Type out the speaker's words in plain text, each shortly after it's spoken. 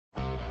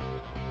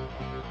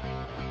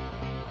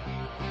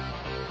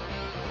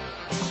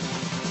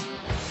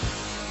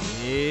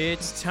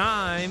It's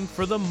time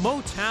for the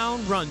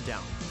Motown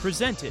Rundown,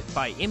 presented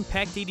by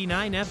Impact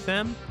 89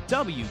 FM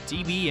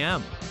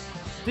WDBM.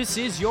 This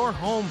is your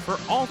home for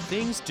all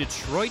things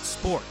Detroit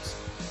sports,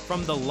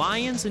 from the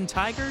Lions and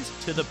Tigers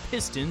to the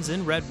Pistons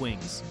and Red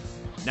Wings.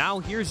 Now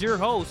here's your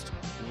host,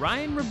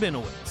 Ryan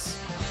Rabinowitz.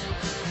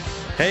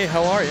 Hey,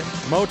 how are you?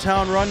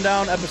 Motown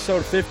Rundown,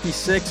 episode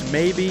 56,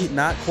 maybe,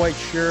 not quite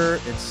sure.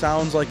 It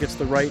sounds like it's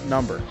the right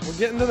number. We're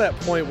getting to that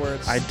point where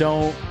it's... I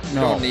don't know. You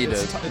don't need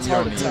it. It's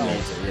hard to tell.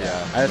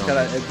 Yeah. I just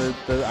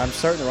gotta, I'm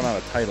starting to run out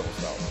of titles,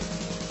 though.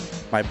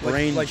 My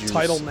brain like juice.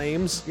 title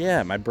names?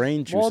 Yeah, my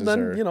brain juices Well,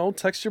 then, are...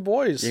 text your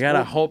boys. You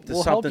gotta hope that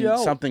we'll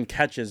something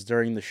catches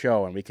during the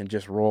show and we can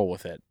just roll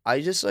with it.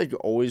 I just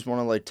always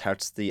want to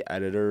text the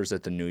editors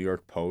at the New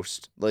York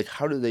Post.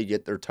 How do they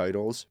get their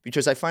titles?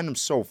 Because I find them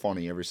so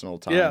funny every single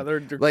time. Yeah,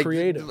 they're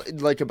creative.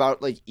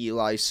 About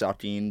Eli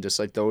sucking,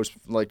 just those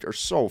are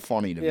so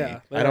funny to me.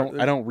 I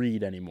don't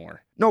read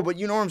anymore. No, but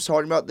you know what I'm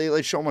talking about?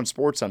 They show them on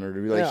SportsCenter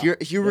to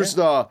be here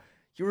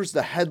was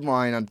the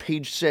headline on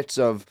page 6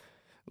 of.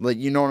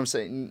 You know what I'm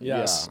saying?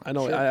 Yes, yeah, I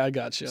know. Sure. I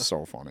got you.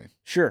 So funny.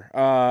 Sure.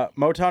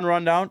 Motown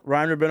Rundown,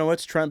 Ryan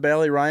Rabinowitz, Trent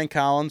Balley, Ryan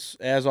Collins,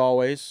 as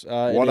always.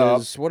 What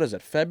up? What is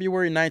it?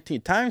 February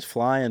 19th. Time's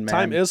flying, man.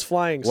 Time is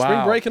flying. Wow.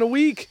 Spring break in a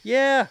week.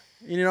 Yeah.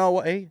 You know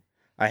what? Hey,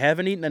 I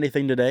haven't eaten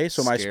anything today,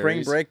 so my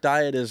spring break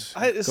diet is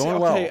going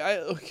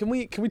well. Can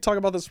we talk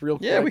about this real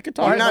quick? Yeah, we could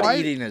talk about it.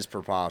 Eating is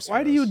preposterous.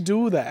 Why do you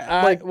do that?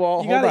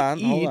 Hold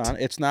on.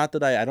 It's not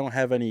that I don't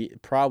have any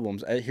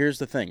problems. Here's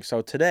the thing.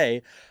 So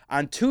today,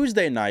 on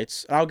Tuesday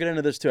nights, and I'll get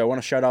into this too. I want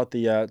to shout out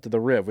to the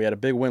Riv. We had a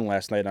big win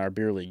last night in our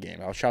beer league game.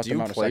 I'll shout them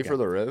out in a second. Do you play for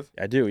the Riv?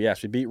 I do.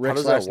 Yes, we beat Rick's How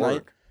does last that work?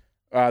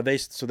 night.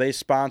 They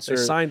sponsor.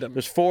 They signed them.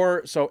 There's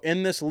 4. So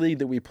in this league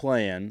that we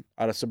play in,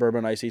 out of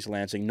Suburban Ice East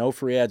Lansing, no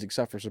free ads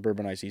except for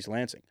Suburban Ice East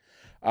Lansing.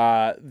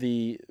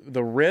 The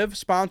Riv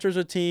sponsors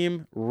a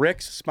team,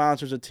 Rick's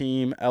sponsors a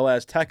team,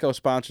 LS Teco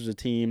sponsors a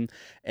team,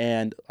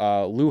 and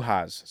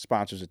Luhas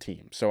sponsors a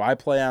team. So I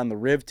play on the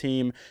Riv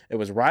team. It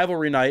was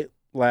rivalry night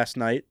last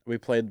night. We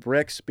played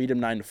Rick's, beat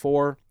him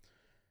 9-4.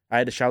 I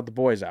had to shout the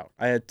boys out.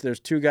 There's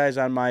 2 guys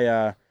on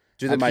my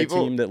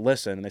team that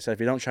listen, and they said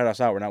if you don't shout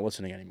us out, we're not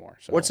listening anymore.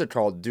 So what's it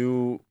called?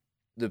 Do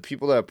the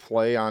people that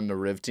play on the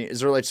Riv team, is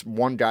there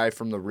one guy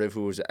from the Riv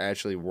who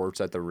actually works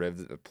at the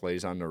Riv that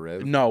plays on the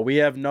Riv? No, we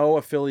have no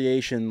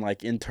affiliation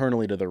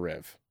internally to the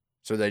Riv.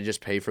 So they just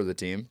pay for the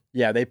team?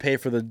 Yeah, they pay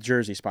for the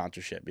jersey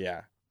sponsorship,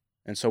 yeah.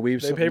 And so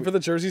they pay for the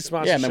jersey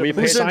sponsorship. Yeah, and then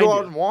we should go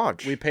out and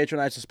watch. We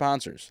patronize the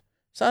sponsors.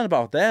 It's not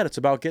about that. It's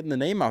about getting the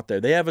name out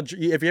there. They have if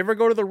you ever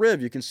go to the Riv,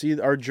 you can see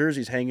our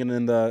jerseys hanging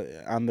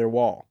on their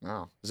wall.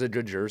 Oh, is it a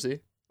good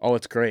jersey? Oh,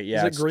 it's great.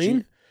 Yeah, is it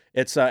green?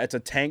 It's a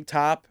tank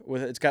top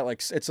with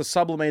it's a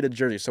sublimated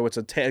jersey, so it's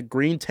a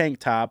green tank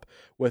top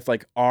with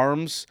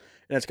arms,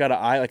 and it's got an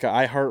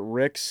I Heart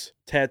Rick's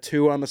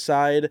tattoo on the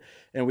side,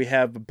 and we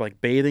have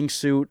bathing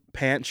suit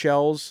pant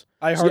shells.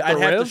 I'd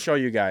have to show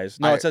you guys.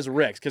 No, it says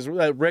Rick's because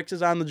Rick's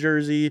is on the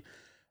jersey.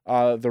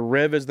 The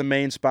Riv is the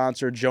main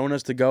sponsor.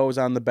 Jonas to Go is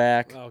on the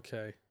back.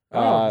 Okay.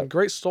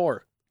 Great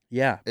store.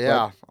 Yeah.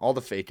 Yeah, all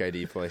the fake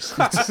ID places.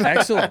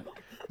 Excellent.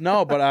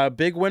 No, but a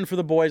big win for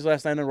the boys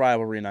last night in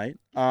rivalry night.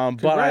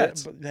 But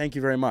thank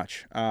you very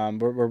much.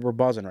 We're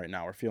buzzing right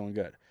now. We're feeling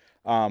good.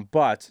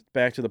 But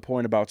back to the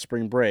point about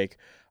spring break.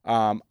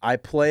 I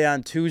play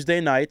on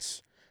Tuesday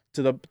nights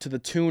to the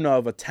tune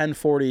of a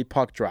 10:40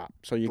 puck drop.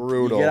 So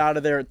you get out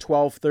of there at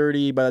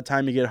 12:30. By the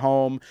time you get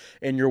home,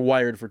 and you're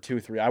wired for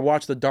 2-3. I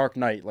watched The Dark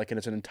Knight in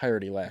its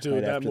entirety last night.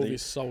 Dude, that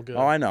movie's so good.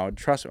 Oh, I know.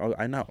 Trust me.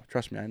 I know.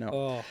 Trust me. I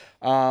know.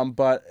 Oh.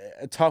 But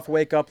a tough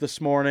wake up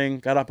this morning.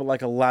 Got up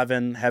at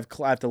 11. Have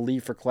to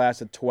leave for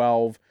class at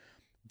 12.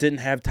 Didn't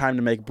have time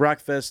to make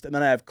breakfast, and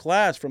then I have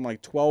class from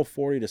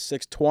 12:40 to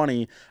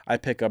 6:20. I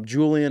pick up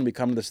Julian. We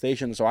come to the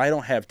station, so I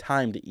don't have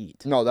time to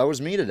eat. No, that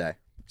was me today.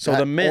 So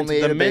the mint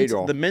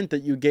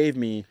that you gave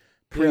me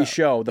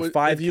pre-show, the 5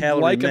 calorie mint. If you'd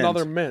like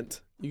another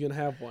mint, you can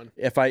have one.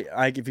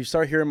 If you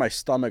start hearing my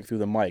stomach through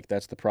the mic,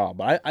 that's the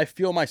problem. I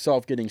feel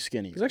myself getting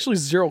skinny. There's actually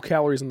 0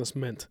 calories in this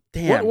mint.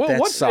 Damn,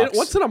 that sucks.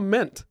 What's in a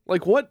mint?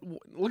 What?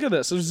 Look at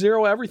this. There's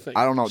 0 everything.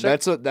 I don't know.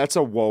 That's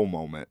a whoa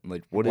moment.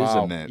 What is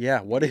a mint? Yeah,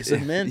 what is a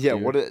mint? Yeah,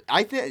 dude?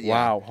 I think.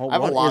 Yeah. Wow,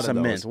 what is a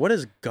mint? What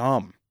is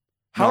gum?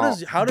 How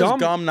does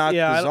gum not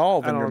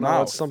dissolve in your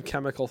mouth? It's some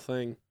chemical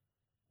thing.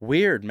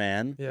 Weird,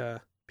 man. Yeah.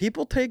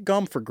 People take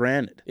gum for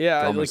granted.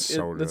 Yeah, gum is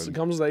so good. It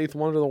comes the 8th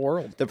wonder of the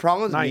world. The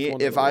problem with me,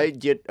 if I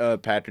get a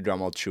pack of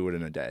gum, I'll chew it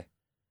in a day.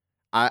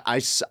 I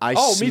smack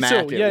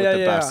it with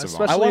the best of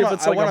them. Especially if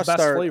it's a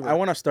best flavor. I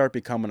want to start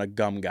becoming a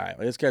gum guy.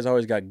 This guy's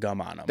always got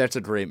gum on him. That's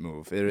a great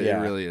move. It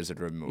really is a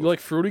great move. You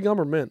like fruity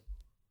gum or mint?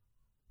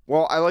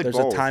 Well, I like There's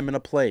both. a time and a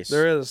place.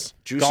 There is.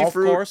 Juicy golf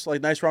fruit. course,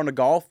 nice round of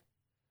golf.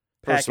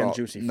 Packing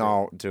juicy fruit.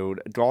 No,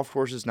 dude. Golf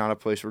course is not a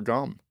place for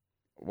gum.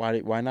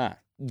 Why not?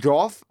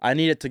 Golf? I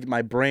need it to get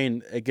my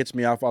brain. It gets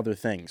me off other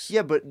things.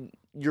 Yeah, but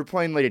you're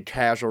playing a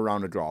casual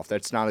round of golf.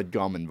 That's not a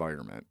gum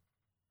environment.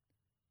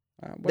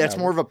 That's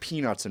more of a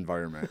peanuts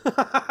environment.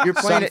 You're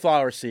playing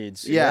sunflower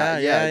seeds.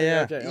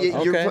 Yeah.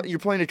 Okay. You're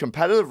playing a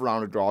competitive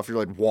round of golf. You're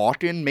like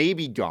walking,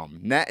 maybe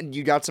gum.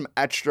 You got some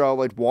extra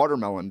like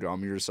watermelon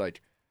gum. You're just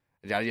like,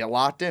 you gotta get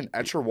locked in.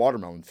 Extra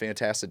watermelon,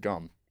 fantastic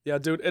gum. Yeah,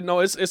 dude. And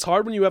no, it's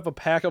hard when you have a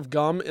pack of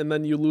gum and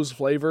then you lose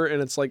flavor,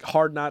 and it's like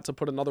hard not to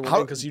put another one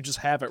in because you just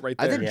have it right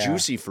there. I think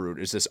juicy fruit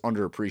is just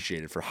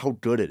underappreciated for how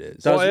good it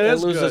is. It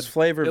loses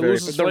flavor very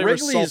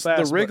fast.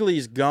 The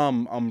Wrigley's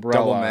gum umbrella.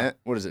 Double mint.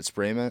 What is it?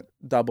 Spray mint?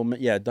 Double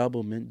mint. Yeah,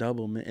 double mint.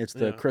 It's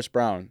the Chris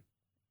Brown,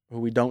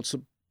 who we don't.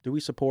 Do we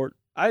support?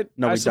 I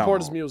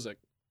support his music.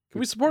 Can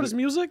we support his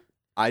music?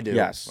 I do.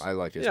 Yes. I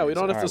like his music. Yeah, we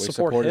don't have to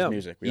support him. his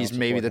music. He's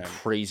maybe the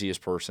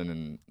craziest person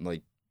in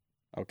like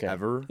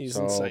ever. He's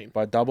insane.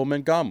 But double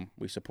mint gum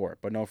we support,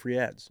 but no free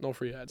ads. No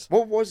free ads.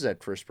 What was that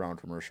Chris Brown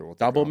commercial? With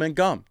double mint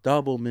gum.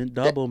 Double mint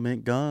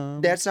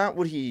gum. That's not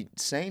what he's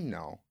saying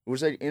now. It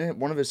was like in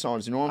one of his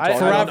songs. You know what I'm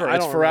talking Forever. about?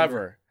 It's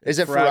forever. Is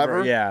it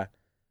forever? Yeah.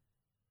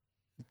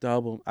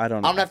 Double. I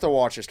don't know. I'm gonna have to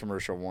watch this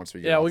commercial once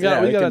we get. Yeah, off. we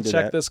gotta do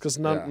check that. this because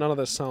none of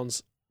this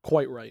sounds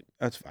quite right.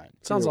 That's fine.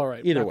 Sounds all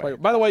right. Either Not way.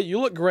 quite. By the way, you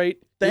look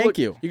great. Thank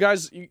you. You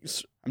guys.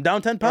 I'm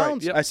down 10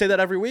 pounds. Right, yep. I say that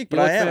every week, but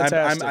You look I am.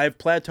 fantastic. I've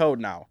plateaued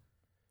now.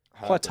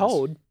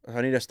 Plateaued.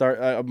 I need to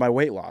start my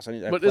weight loss.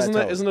 But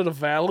isn't it a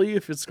valley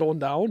if it's going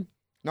down?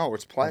 No,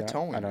 it's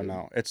plateauing. I don't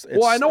know. It's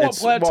well, I know what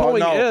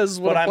plateauing is.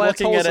 But I'm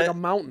plateau looking is at like it. a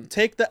mountain.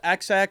 Take the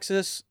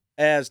x-axis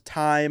as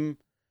time,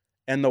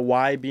 and the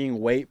y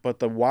being weight, but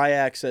the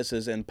y-axis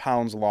is in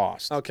pounds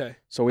lost. Okay.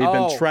 So we've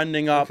been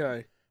trending up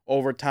Okay.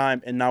 over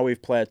time, and now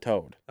we've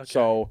plateaued. Okay.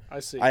 So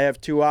I see. I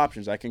have two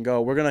options. I can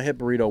go. We're gonna hit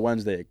Burrito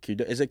Wednesday.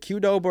 Is it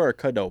Qdoba or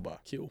Qdoba?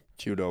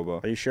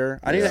 Qdoba. Are you sure?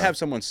 I need to have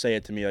someone say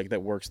it to me like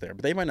that works there,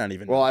 but they might not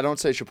even. Well, know. I don't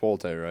say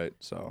Chipotle, right?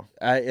 So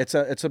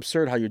It's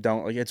absurd how you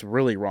don't like. It's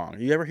really wrong.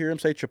 You ever hear him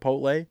say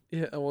Chipotle?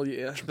 Yeah. Well,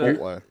 yeah.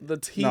 Chipotle. The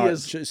T No,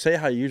 is. say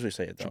how you usually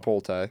say it though.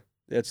 Chipotle.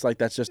 It's like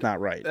that's just not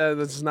right.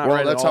 That's not Well,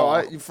 right. that's at all. how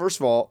I. First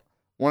of all,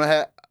 when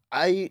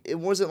it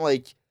wasn't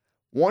like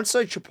once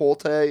I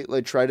Chipotle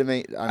like try to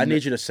make. I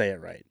need you to say it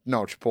right.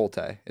 No,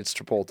 Chipotle. It's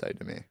Chipotle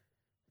to me.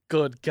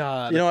 Good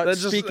God. You know what? That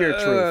Speak your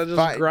truth. Just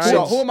Fine. grinds.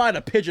 So who am I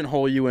to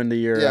pigeonhole you into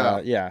your Speak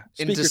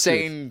Into your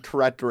saying truth.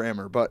 correct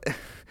grammar, but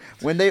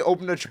when they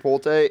opened a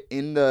Chipotle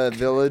in the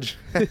village,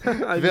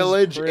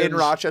 village in cringe.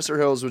 Rochester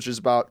Hills, which is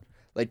about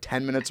like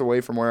 10 minutes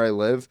away from where I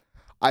live,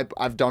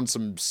 I've done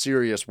some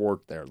serious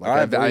work there.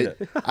 Like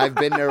I've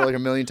been there like a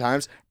million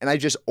times, and I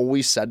just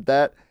always said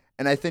that.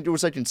 And I think it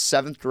was like in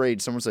 7th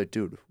grade, someone's like,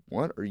 "Dude,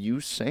 what are you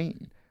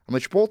saying?" I'm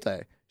like, "Chipotle."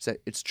 He said,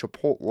 "It's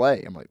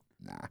Chipotle." I'm like,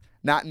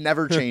 "Nah,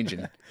 never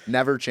changing,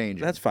 never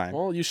changing." That's fine.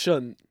 Well, you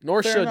shouldn't.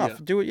 Nor Fair should enough.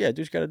 you. Do what you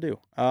got to do.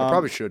 I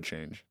probably should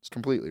change. It's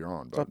completely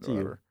wrong, but up to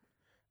you.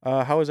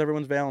 whatever. How was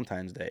everyone's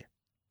Valentine's Day?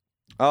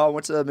 Oh,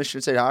 what's the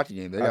Michigan State hockey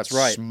game? They That's got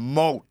right.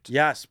 smoked.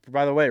 Yes.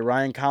 By the way,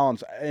 Ryan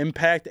Collins,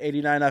 Impact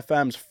 89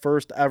 FM's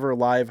first ever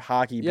live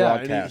hockey Yeah,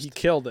 and broadcast. he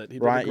killed it. He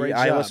did Ryan, a great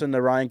I job. listened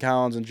to Ryan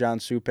Collins and John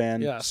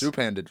Supan. Yes.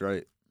 Supan did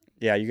right.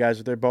 Yeah, you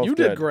guys, they're both You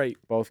good. did great.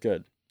 Both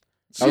good.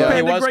 Supan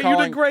Yeah. did great. You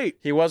did great.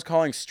 He was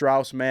calling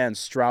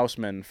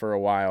Straussman for a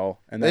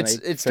while, and then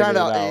It's kind kind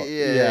of of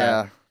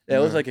yeah. It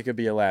looks like it could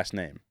be a last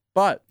name,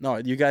 but no,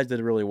 you guys did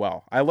really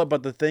well.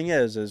 But the thing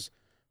is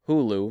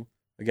Hulu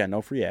again,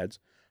 no free ads,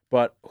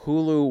 but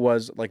Hulu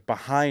was like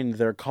behind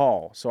their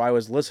call, so I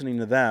was listening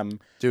to them.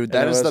 Dude,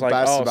 that is the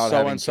best about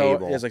having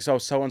cable. It's like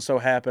so and so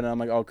happened, and I'm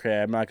like,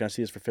 okay, I'm not gonna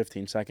see this for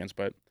 15 seconds,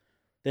 but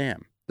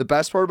damn. The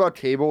best part about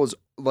cable is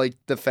like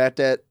the fact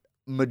that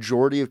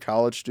majority of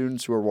college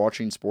students who are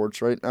watching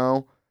sports right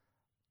now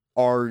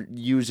are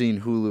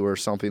using Hulu or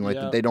something like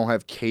that. They don't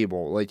have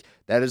cable. Like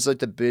that is like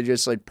the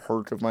biggest like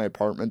perk of my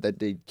apartment that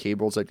the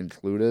cable's like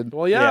included.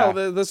 Well, yeah.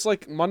 That's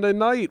like Monday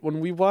night when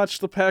we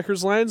watched the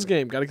Packers-Lions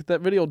game. Got to get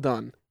that video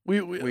done. We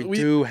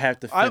do have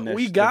to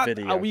finish the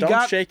video.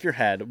 Don't shake your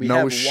head. We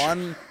have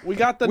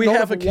the we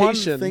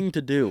notification. have one thing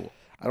to do.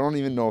 I don't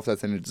even know if that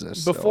thing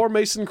exists. Before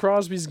Mason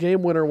Crosby's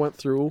game winner went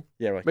through,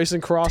 like,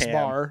 Mason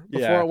Crossbar,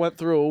 before it went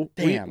through,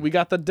 we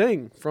got the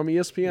ding from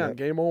ESPN.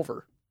 Game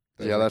over.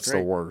 Yeah, that's the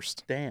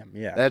worst. Damn,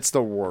 yeah. That's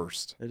the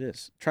worst. It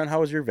is. Trent, how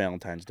was your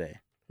Valentine's Day?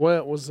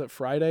 What was it,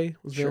 Friday?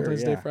 Was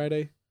Valentine's Day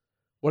Friday?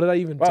 What did I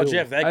even do? Wow,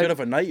 Jeff, that good of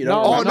a night? You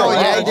don't Oh, remember? no,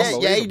 yeah, he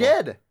did. Yeah, he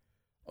did.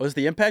 Was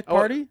the Impact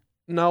party?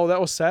 No,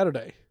 that was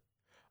Saturday.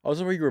 I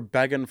was where you were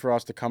begging for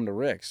us to come to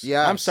Rick's.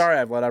 Yeah, I'm sorry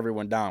I've let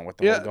everyone down with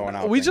the whole going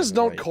out. We just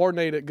don't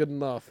coordinate it good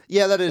enough.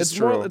 Yeah, that is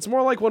true. It's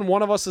more like when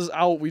one of us is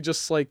out, we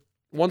just like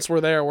once we're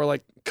there, we're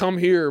like, come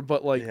here,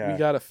 but like we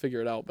gotta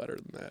figure it out better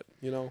than that,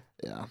 you know?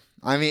 Yeah.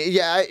 I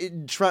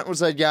mean, Trent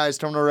was like, guys,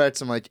 come to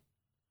Ritz. I'm like,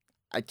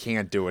 I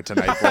can't do it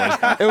tonight,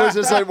 boys. It was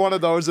just like one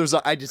of those.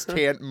 I just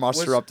can't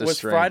muster up the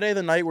strength. Was Friday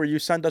the night where you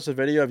sent us a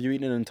video of you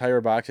eating an entire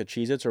box of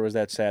Cheez-Its, or was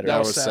that Saturday? That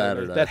was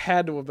Saturday. That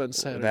had to have been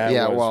Saturday.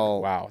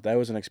 Wow, that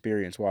was an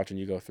experience watching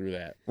you go through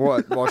that.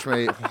 What? Watch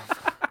me.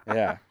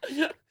 Yeah.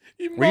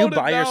 Were you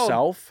by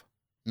yourself?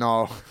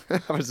 No,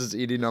 I was just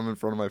eating them in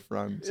front of my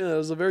friends. Yeah, it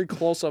was a very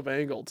close-up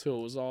angle, too.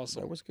 It was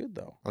awesome. That was good,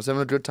 though. I was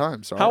having a good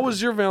time. So How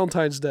was your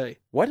Valentine's Day?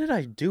 What did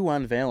I do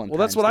on Valentine's Well,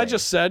 that's what Day? I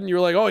just said, and you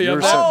were like, oh, you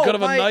You're had that good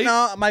of a my, night?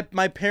 No,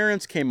 my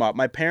parents came up.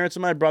 My parents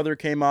and my brother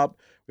came up.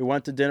 We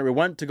went to dinner. We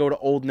went to go to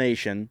Old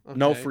Nation.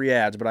 No Okay. free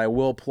ads, but I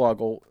will plug.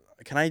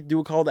 Can I do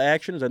a call to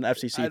action? Is that an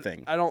FCC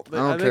thing? I don't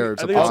care. I It's think a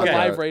it's a podcast.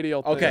 live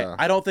radio thing. Okay, Yeah.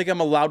 I don't think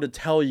I'm allowed to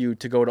tell you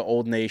to go to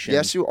Old Nation.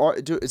 Yes, you are.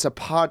 Dude, it's a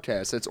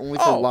podcast. It's only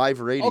for Oh, live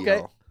radio.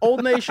 Okay,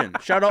 Old Nation.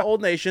 Shout out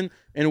Old Nation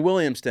in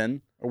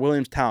Williamston or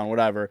Williamstown,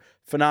 whatever.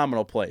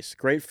 Phenomenal place.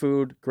 Great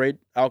food, great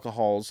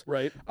alcohols.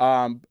 Right.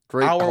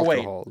 Great Our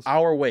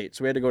alcohols. wait.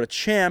 So we had to go to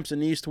Champs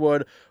in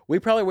Eastwood. We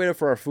probably waited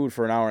for our food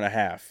for an hour and a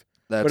half.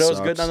 That But it was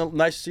sucks. good.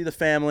 Nice to see the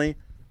family.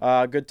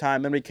 Good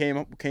time. Then we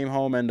came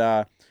home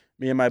and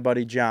me and my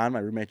buddy John, my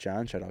roommate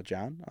John, shout out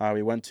John.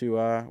 We went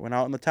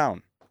out in the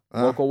town,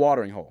 local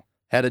watering hole.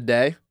 Had a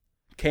day.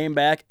 Came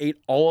back, ate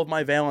all of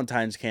my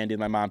Valentine's candy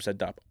my mom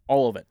set up.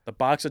 All of it. The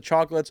box of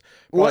chocolates,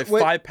 probably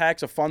Wait. 5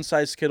 packs of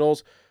fun-sized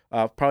Skittles,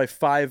 probably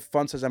 5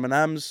 fun-sized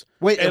M&Ms.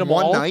 Wait, Ate in 'em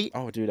one all? night?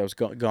 Oh, dude, I was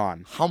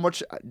gone. How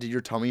much did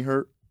your tummy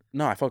hurt?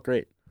 No, I felt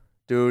great.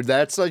 Dude,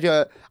 that's like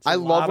A I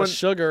lot love of when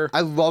sugar.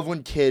 I love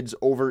when kids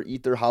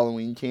overeat their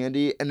Halloween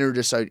candy and they're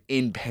just like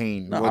in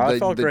pain No, with I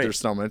felt their great.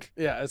 stomach.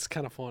 Yeah, it's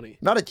kind of funny.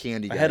 Not a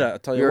candy guy. I had to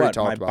tell We you already what,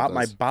 talked about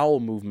my this. bowel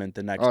movement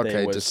the next day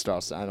Okay, was...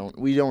 disgusting.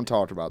 We don't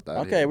talk about that.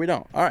 Okay, here. we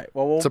don't. All right.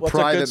 Well, It's a that's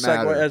private good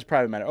segue. matter. That's a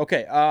private matter.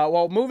 Okay.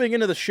 Well, moving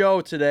into the show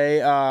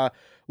today,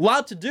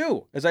 lot to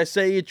do, as I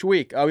say each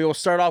week. We will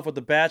start off with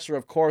The Bachelor,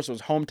 of course. It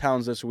was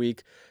hometowns this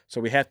week, so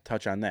we have to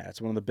touch on that.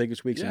 It's one of the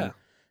biggest weeks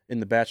in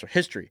The Bachelor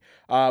history.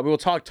 We will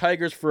talk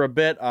Tigers for a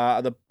bit.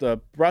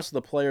 The rest of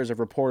the players have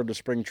reported to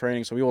spring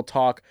training, so we will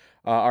talk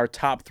our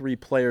top 3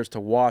 players to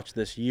watch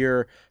this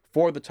year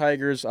for the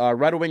Tigers.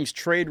 Red Wings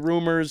trade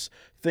rumors,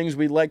 things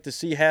we'd like to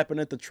see happen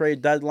at the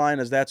trade deadline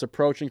as that's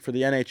approaching for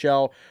the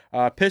NHL.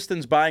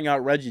 Pistons buying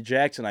out Reggie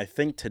Jackson, I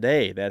think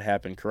today that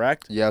happened,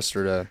 correct?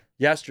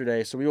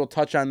 Yesterday, so we will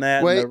touch on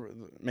that. Wait.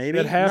 Maybe?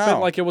 It happened No.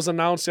 like it was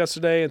announced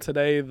yesterday, and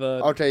today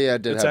Okay, yeah,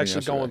 it did it's happen actually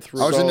yesterday. going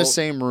through. I was in the So-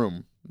 same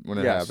room when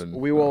it Yes, happened.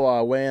 we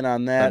will weigh in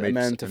on that, That and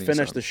makes then to any finish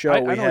sense. the show, I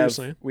know what you're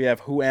saying. we have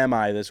Who Am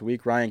I this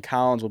week. Ryan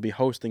Collins will be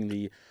hosting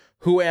the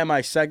Who Am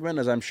I segment,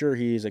 as I'm sure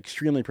he's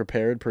extremely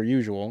prepared per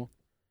usual.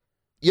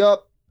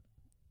 Yup.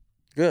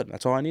 Good,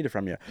 that's all I needed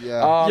from you.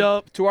 Yeah.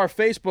 Yup. To our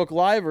Facebook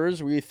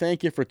livers, we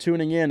thank you for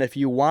tuning in. If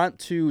you want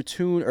to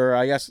tune, or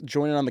I guess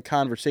join in on the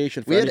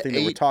conversation for We had anything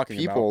that we're 8 talking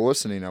people about.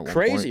 listening at one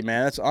Crazy, point.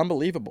 man. That's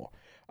unbelievable.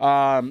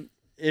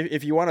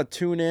 If you want to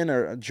tune in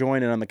or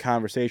join in on the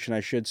conversation, I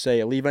should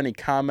say, leave any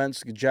comments,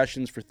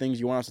 suggestions for things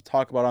you want us to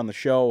talk about on the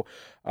show.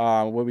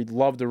 We'd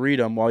love to read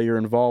them while you're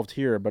involved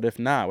here. But if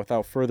not,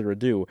 without further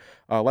ado,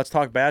 let's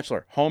talk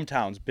Bachelor.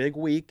 Hometowns, big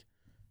week,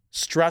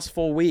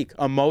 stressful week,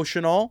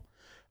 emotional.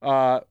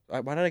 Why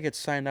did I get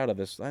signed out of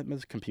this?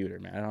 This computer,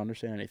 man. I don't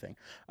understand anything.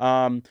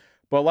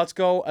 But let's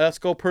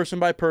go person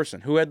by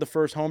person. Who had the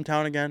first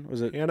hometown again?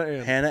 Was it Hannah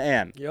Ann. Hannah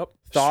Ann. Yep.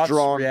 Thoughts,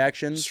 Strong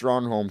reactions?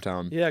 Strong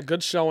hometown. Yeah,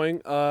 good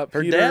showing. Her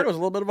Peter, dad was a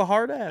little bit of a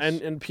hard ass.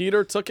 and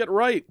Peter took it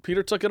right.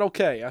 Peter took it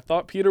okay. I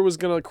thought Peter was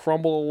gonna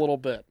crumble a little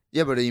bit,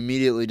 Yeah, but he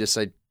immediately just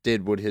like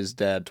did what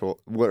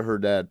her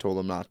dad told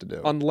him not to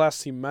do.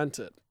 unless he meant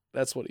it.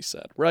 That's what he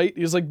said, right?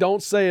 He was like,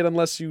 "Don't say it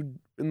unless you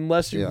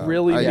Yeah,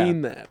 really I-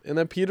 mean that." And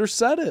then Peter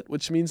said it,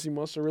 which means he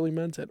must have really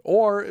meant it,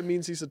 or it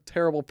means he's a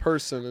terrible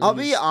person. And I'll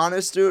be he's-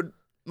 honest, dude.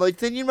 Like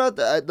thinking about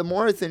the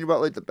more I think about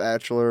like The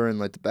Bachelor and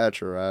like The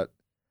Bachelorette,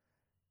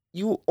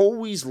 you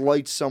always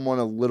like someone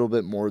a little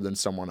bit more than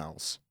someone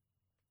else.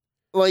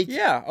 Like,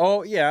 yeah.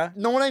 Oh, yeah.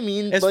 know what I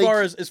mean? As Like,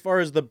 far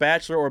as the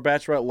Bachelor or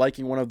Bachelorette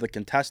liking one of the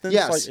contestants.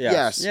 Yes, like,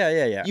 yes.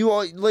 Yeah. you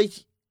all like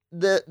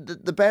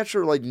the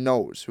Bachelor like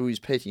knows who he's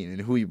picking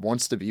and who he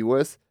wants to be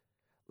with.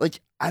 Like,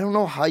 I don't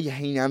know how you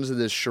hang on to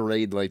this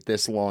charade like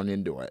this long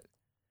into it.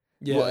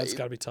 yeah, well, it's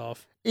got to be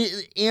tough.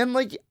 And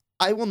like,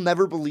 I will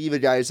never believe a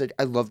guy is like,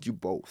 I loved you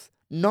both.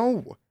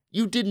 No,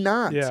 you did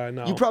not. Yeah, I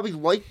know. You probably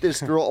liked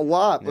this girl a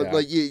lot, but Yeah.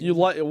 like You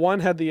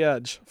one had the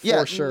edge for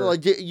yeah, sure.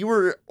 like you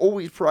were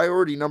always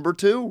priority number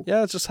 2.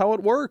 Yeah, it's just how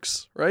it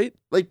works, right?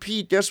 Like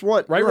Pete, guess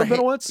what? Right, You're a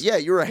Rabinowitz? Yeah,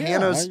 you're a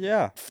Hannah's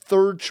Yeah.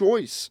 3rd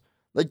choice.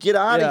 Like, get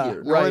out Yeah, of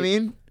here. Know what I right.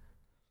 mean?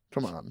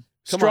 Come on.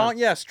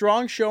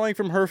 Strong showing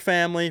from her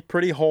family.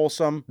 Pretty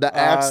wholesome. The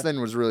axe thing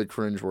was really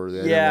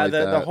cringeworthy. I Yeah, didn't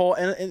like the that. whole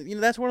and you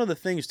know that's one of the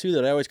things too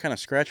that I always kind of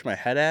scratch my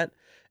head at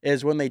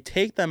is when they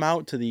take them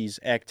out to these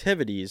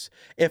activities.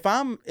 If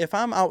I'm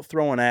out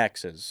throwing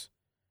axes,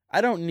 I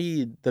don't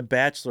need the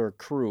Bachelor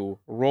crew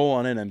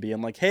rolling in and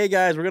being like, "Hey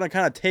guys, we're gonna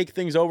kind of take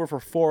things over for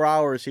 4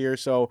 hours here.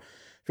 So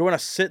if you want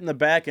to sit in the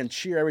back and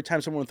cheer every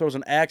time someone throws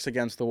an axe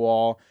against the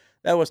wall."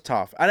 That was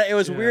tough. It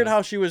was weird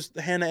how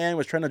Hannah Ann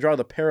was trying to draw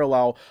the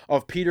parallel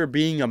of Peter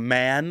being a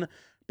man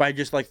by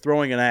just like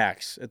throwing an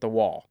axe at the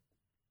wall.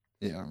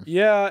 Yeah.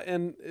 Yeah,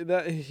 and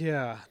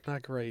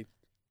not great.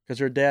 Because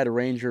her dad,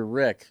 Ranger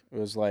Rick,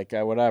 was like,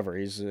 whatever.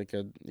 He's like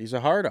he's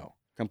a hardo,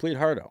 complete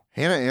hardo.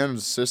 Hannah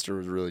Ann's sister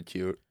was really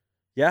cute.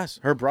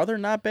 Yes, her brother,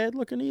 not bad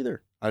looking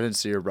either. I didn't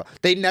see her brother.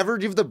 They never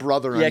give the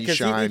brother Yeah, any because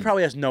shine. he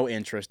probably has no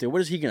interest, dude.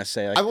 What is he gonna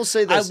say? Like, I will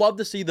say this. I'd love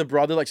to see the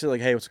brother say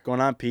like, "Hey, what's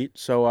going on, Pete?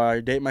 So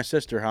you date my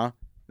sister, huh?"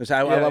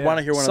 I want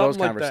to hear one of those Something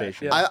like that,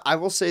 conversations. yeah. I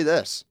will say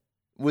this.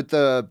 With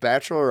the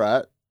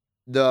Bachelorette,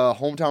 the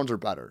hometowns are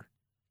better.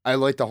 I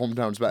like the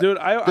hometowns better. Dude,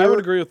 I would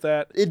agree with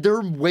that.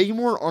 They're way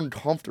more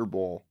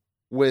uncomfortable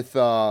with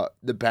the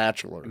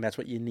Bachelor. And that's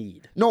what you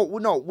need. No,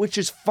 which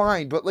is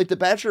fine. But like the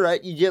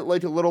Bachelorette, you get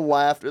like a little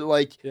laughter.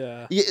 Like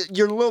you're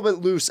a little bit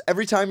loose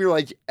every time.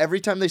 Every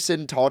time they sit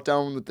and talk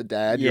down with the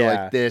dad, you're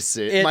like,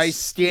 my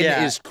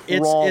skin is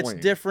crawling. It's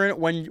different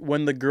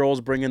when the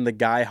girl's bringing the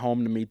guy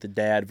home to meet the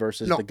dad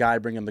versus the guy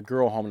bringing the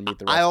girl home to meet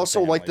the rest I of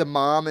also the family. like the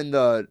mom and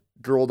the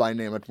girl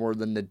dynamic more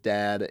than the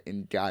dad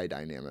and guy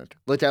dynamic.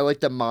 Like I like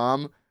the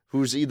mom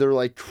who's either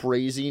like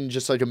crazy and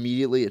just like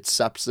immediately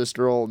accepts this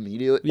girl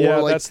immediately, Yeah,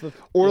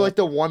 or like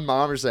the one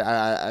mom who's like,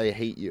 I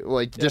hate you,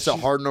 like just a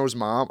hard nosed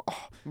mom.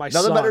 Oh,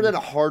 nothing better than a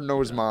hard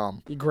nosed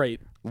mom.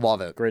 Great,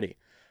 love it, gritty.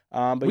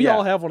 But we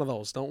all have one of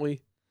those, don't we?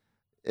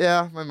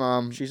 Yeah, my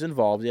mom. She's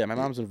involved. Yeah, my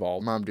mom's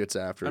involved. Mom gets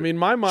after. I mean,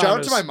 my mom. Shout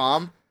out to my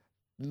mom.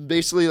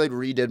 Basically, like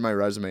redid my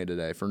resume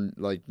today for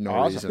like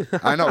no reason.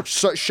 I know.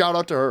 Shout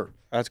out to her.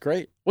 That's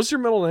great. What's your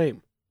middle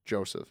name?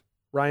 Joseph.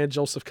 Ryan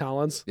Joseph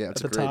Collins. Yeah,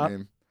 it's at a the great top.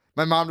 name.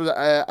 My mom does.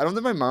 I don't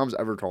think my mom's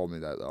ever told me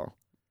that though.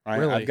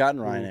 Really? I've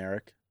gotten Ryan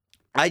Eric.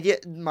 I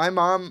get my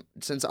mom,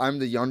 since I'm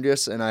the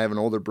youngest and I have an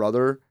older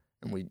brother,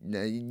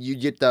 and you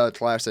get the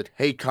classic,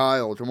 "Hey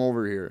Kyle, come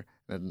over here,"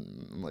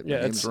 and I'm like,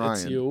 my name's Ryan.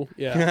 It's you.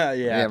 Yeah.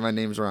 Yeah, my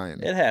name's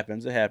Ryan. It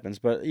happens.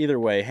 But either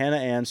way, Hannah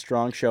Ann,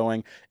 strong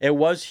showing. It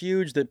was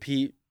huge that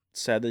Pete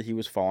said that he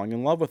was falling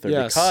in love with her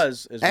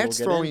because, as we'll axe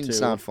get throwing's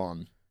into, not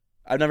fun.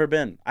 I've never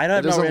been. I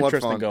have no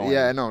interest in going.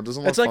 Yeah, I know. It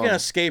doesn't look It's like fun. an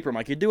escape room.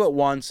 Like you do it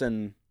once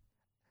and.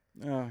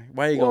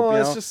 Why you Well, go?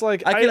 it's just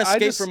like I can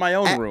escape from my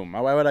own room.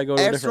 Why would I go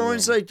to a axe different room?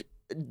 throwing's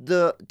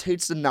like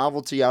takes the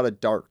novelty out of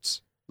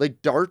darts.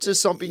 Like darts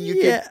is something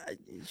you can.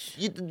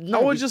 I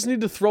would just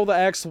need to throw the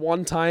axe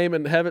one time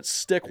and have it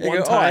stick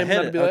one time,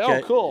 and then be like, okay.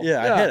 "Oh, cool,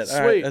 Yeah, I hit it. sweet."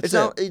 All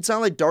right, It's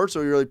not like darts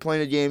where you're like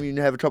playing a game, you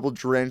have a couple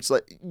drinks.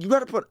 Like you got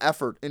to put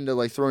effort into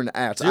like throwing the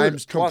axe. Dude, I'm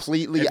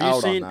completely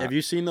out on that. Have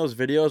you seen those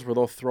videos where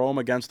they'll throw them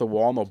against the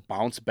wall and they'll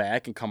bounce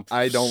back and come?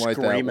 I don't like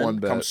that one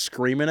bit. Come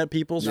screaming at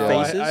people's No,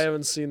 faces. I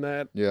haven't seen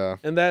that. Yeah,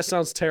 and that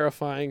sounds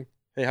terrifying.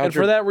 Hey, and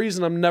for that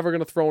reason, I'm never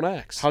gonna throw an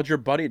axe. How'd your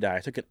buddy die? I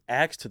took an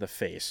axe to the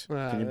face.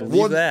 Can you believe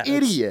what that?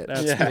 Idiot.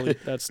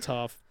 That's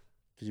tough.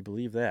 Can you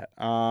believe that?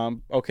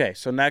 Okay,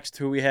 so next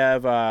who we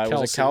have?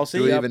 Was it Kelsey?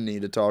 Do we even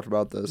need to talk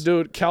about this?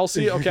 Dude,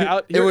 Kelsey.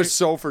 Okay, it was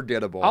so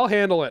forgettable. I'll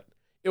handle it.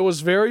 It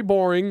was very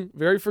boring,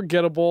 very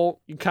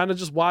forgettable. You kind of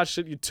just watched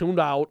it. You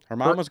tuned out. Her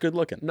mom was good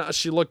looking. No,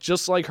 she looked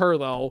just like her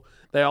though.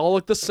 They all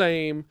look the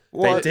same.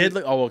 They did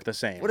look the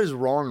same. What is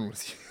wrong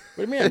with you?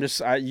 What do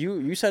you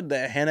mean? You said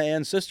that Hannah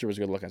Ann's sister was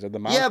good looking. I said the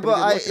mom. Yeah,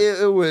 but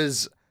it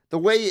was the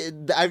way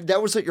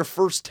that was like your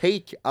first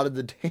take out of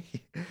the day.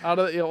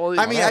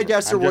 I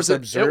guess there was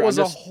it was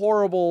a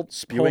horrible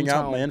spewing hometown.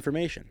 out my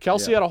information.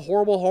 Kelsey had a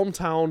horrible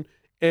hometown,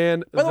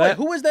 and by the way,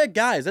 who was that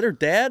guy? Is that her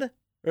dad?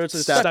 Or it's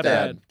his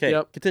stepdad? Okay,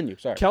 continue.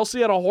 Sorry.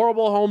 Kelsey had a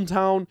horrible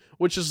hometown,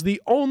 which is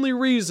the only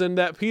reason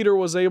that Peter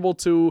was able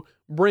to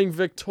bring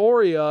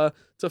Victoria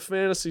to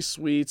Fantasy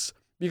Suites,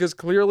 because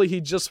clearly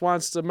he just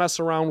wants to mess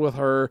around with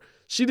her.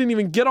 She didn't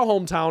even get a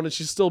hometown, and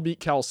she still beat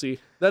Kelsey.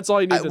 That's all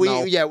you need to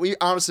know. Yeah, we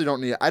honestly don't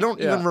need it. I don't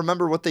even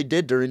remember what they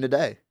did during the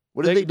day.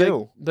 What did they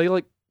do? They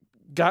like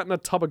got in a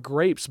tub of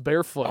grapes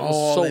barefoot. It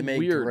was so they made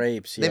weird.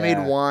 grapes. Yeah. They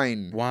made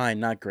wine. Wine,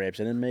 not grapes.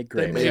 They didn't make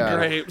grapes. They made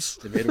grapes.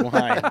 They made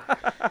wine.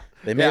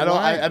 They made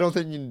wine. I don't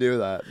think you can do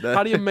that.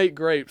 How do you make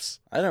grapes?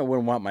 wouldn't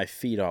want my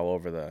feet all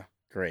over the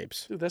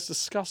grapes. Dude, that's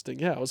disgusting.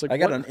 Yeah, I was like, I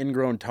got an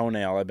ingrown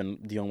toenail I've been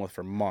dealing with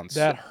for months.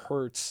 That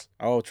hurts.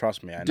 Oh,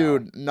 trust me, I know.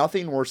 Dude,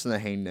 nothing worse than a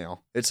hangnail.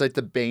 It's like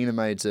the bane of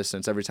my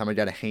existence every time I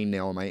got a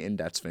hangnail on my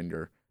index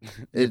finger.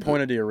 You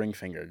pointed to your ring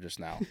finger just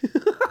now.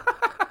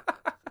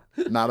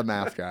 Not a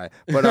math guy,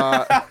 but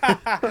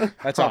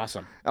that's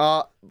awesome.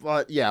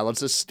 But yeah,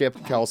 let's just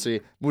skip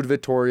Kelsey. Move to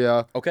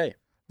Victoria. Okay.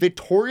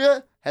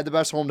 Victoria had the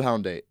best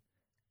hometown date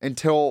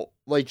until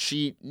like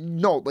you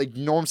know what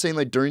I'm saying,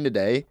 like during the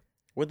day.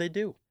 What'd they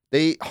do?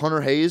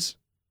 Hunter Hayes.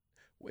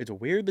 It's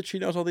weird that she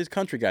knows all these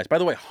country guys. By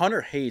the way,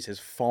 Hunter Hayes has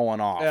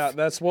fallen off. Yeah,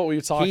 that's what we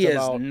talked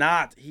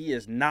about. He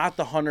is not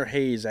the Hunter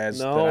Hayes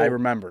that I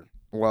remember.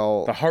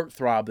 Well, the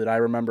heartthrob that I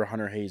remember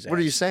Hunter Hayes as. What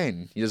are you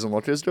saying? He doesn't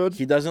look as good?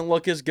 He doesn't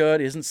look as good.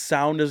 He doesn't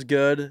sound as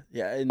good.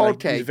 Yeah, and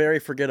he's a very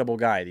forgettable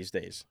guy these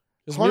days.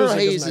 Hunter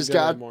Hayes has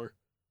got... Anymore.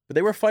 But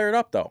they were fired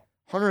up, though.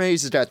 Hunter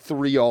Hayes has got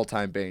 3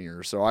 all-time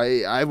bangers, so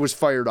I was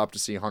fired up to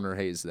see Hunter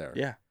Hayes there.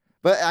 Yeah.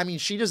 But, I mean,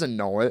 she doesn't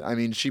know it. I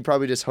mean, she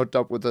probably just hooked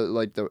up with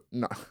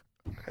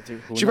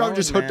she probably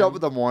just hooked up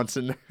with him once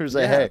and was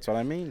like, hey. That's what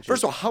I mean.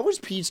 First of all, how was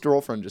Pete's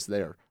girlfriend just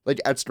there?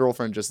 Like, Ed's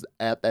girlfriend just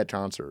at that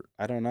concert?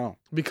 I don't know.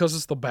 Because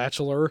it's The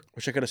Bachelor.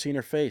 Wish I could have seen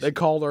her face. They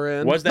called her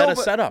in. Was that a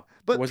setup?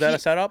 But was that a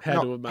setup? Had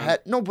to have been.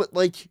 No, but,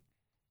 like,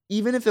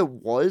 even if it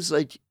was,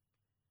 like...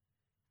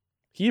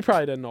 He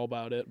probably didn't know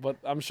about it, but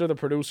I'm sure the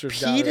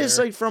producers got Pete is,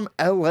 like, from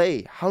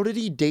L.A. How did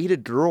he date a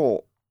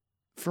girl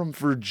from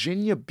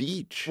Virginia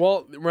Beach.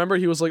 Well, remember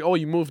he was like, "Oh,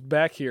 you moved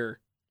back here."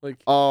 Like,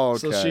 oh,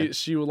 okay. So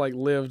she like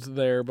lived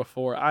there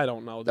before. I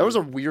don't know. Dude. That was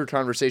a weird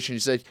conversation. You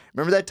said,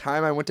 "Remember that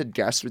time I went to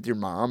guest with your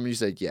mom?" You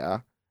said, "Yeah."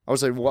 I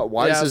was like, "What?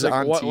 Why is this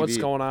on TV? What's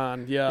going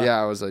on?" Yeah.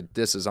 Yeah, I was like,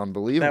 "This is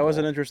unbelievable." That was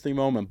an interesting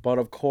moment, but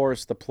of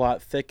course the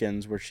plot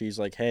thickens where she's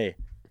like, "Hey,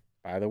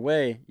 by the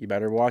way, you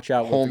better watch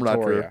out with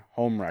Victoria,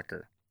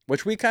 homewrecker."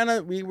 Which we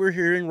were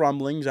hearing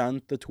rumblings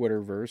on the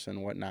Twitterverse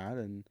and whatnot,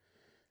 and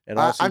it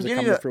all seems to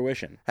come to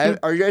fruition.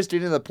 Are you guys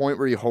getting to the point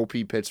where you hope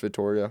he pits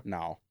Victoria?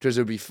 No, because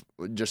it would be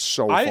just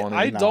so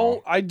funny.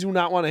 I do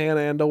not want Hannah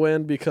Ann to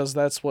win because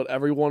that's what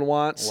everyone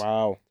wants.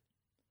 Wow.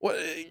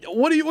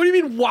 What do you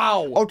mean?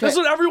 Wow. Okay. That's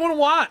what everyone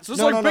wants. It's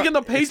picking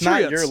the Patriots. It's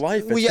not your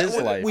life. It's his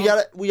life.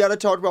 We gotta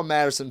talk about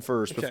Madison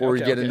first before we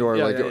get into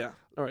our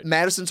All right.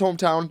 Madison's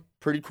hometown,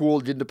 pretty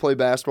cool. Getting to play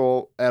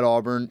basketball at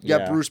Auburn. You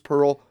got Bruce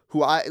Pearl,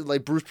 who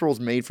Bruce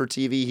Pearl's made for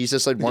TV. He's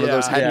just like one of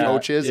those head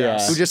coaches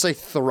who just like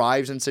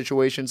thrives in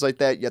situations like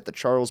that. You got the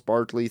Charles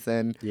Barkley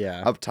thing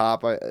up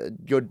top,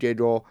 good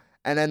giggle.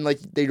 And then like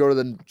they go to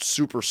the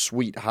super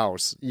sweet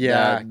house.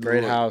 Yeah,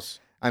 great house.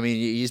 I mean,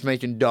 he's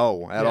making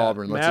dough at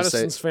Auburn. Let's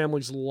Madison's just say.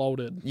 family's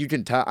loaded. You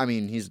can tell. I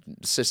mean, he's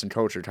assistant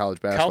coach at college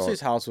basketball.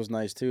 Kelsey's house was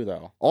nice too,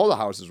 though. All the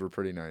houses were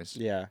pretty nice.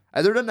 Yeah.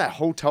 Other than that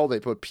hotel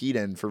they put Pete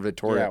in for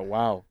Victoria. Yeah,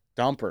 wow.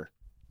 Dumper.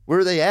 Where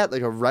are they at?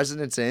 Like a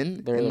Residence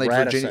Inn? They're in like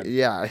Radisson. Virginia?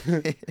 Yeah.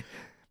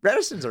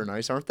 Radissons are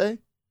nice, aren't they?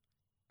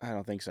 I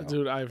don't think so.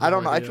 Dude, I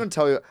don't know. I couldn't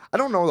tell you. I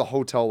don't know the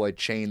hotel like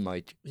chain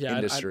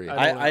industry.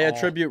 I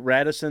attribute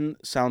Radisson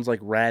sounds like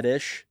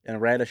radish, and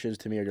radishes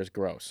to me are just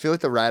gross. I feel like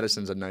the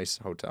Radisson's a nice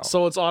hotel.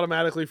 So it's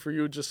automatically for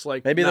you just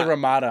like maybe the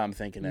Ramada I'm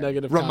thinking of.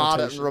 Negative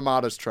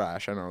Ramada's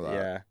trash. I know that.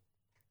 Yeah.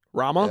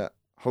 Rama? Yeah.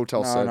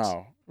 Hotel sets.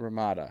 No,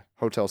 Ramada.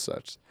 Hotel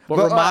sets. But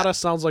Ramada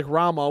sounds like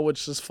Rama,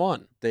 which is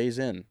fun. Days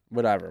in.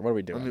 Whatever. What are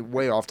we doing? I mean,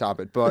 way off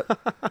topic, but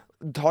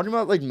talking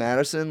about like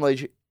Madison,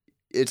 like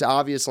it's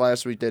obvious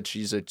last week that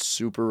she's like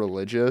super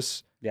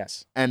religious.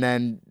 Yes. And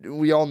then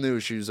we all knew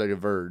she was like a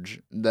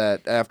virgin.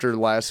 That after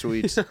last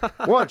week's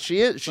what she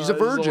is, she's a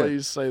virgin.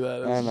 You say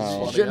that. I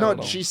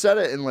know. She said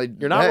it and like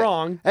you're not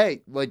wrong.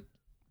 Hey, like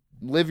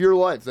live your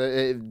life.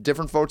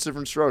 Different folks,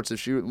 different strokes. If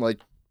she like,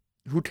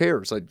 who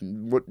cares? Like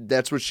what?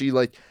 That's what she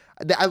like.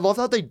 I love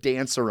how they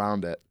dance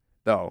around it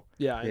though.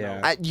 Yeah, I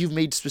know. You've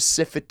made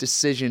specific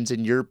decisions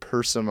in your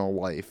personal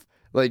life,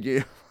 like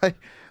you like.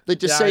 Like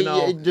just say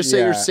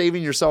you're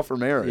saving yourself for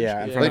marriage.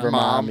 Yeah, in front of her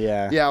mom.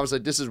 Yeah, I was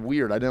like, this is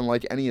weird. I didn't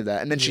like any of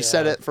that. And then she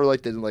said it for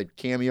like the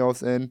cameo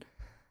thing.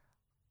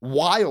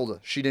 Wild.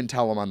 She didn't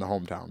tell him on the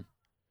hometown.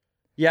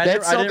 Yeah,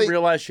 I didn't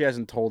realize she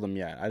hasn't told him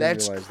yet. I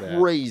didn't realize that.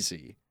 That's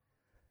crazy.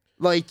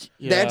 Like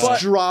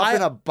that's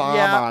dropping a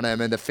bomb on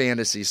him in the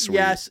fantasy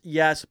suite.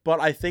 Yes,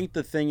 but I think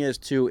the thing is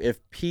too,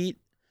 if Pete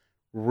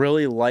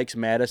really likes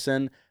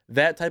Madison,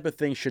 that type of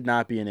thing should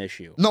not be an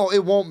issue. No,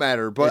 it won't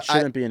matter. But it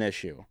shouldn't be an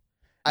issue.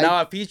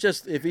 Now, if he's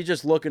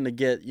just looking to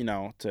get,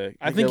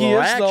 I think he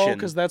is though,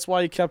 because that's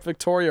why he kept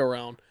Victoria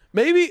around.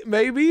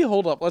 Maybe.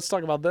 Hold up, let's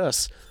talk about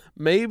this.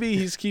 Maybe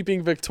he's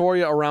keeping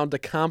Victoria around to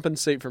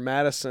compensate for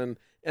Madison,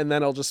 and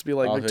then it'll just be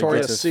like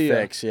Victoria see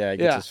ya. He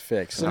gets his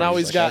fix. So now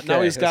he's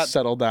got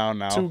settle down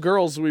now. 2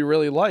 girls who he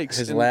really likes.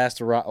 His last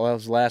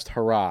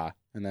hurrah,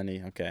 and then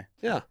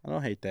Yeah, I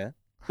don't hate that.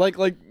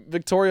 Like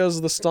Victoria's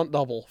the stunt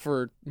double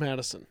for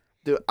Madison.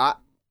 Dude,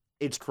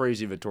 it's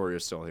crazy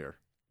Victoria's still here.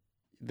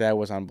 That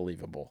was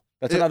unbelievable.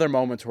 That's another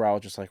moment where I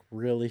was just like,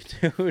 really,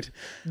 dude?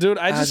 Dude,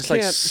 I just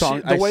can't.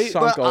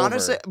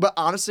 But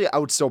honestly, I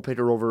would still pick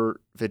her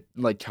over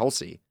like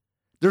Kelsey.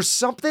 There's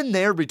something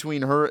there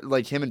between her,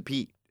 like him and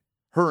Pete.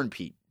 Her and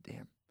Pete.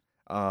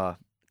 Damn.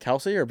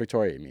 Kelsey or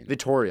Victoria, you mean?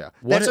 Victoria.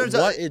 What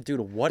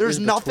there's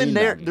nothing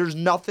there. Them? There's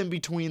nothing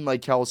between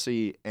like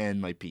Kelsey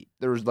and like Pete.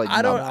 There was like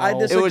I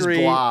disagree. It was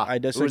blah. I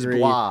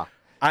disagree. It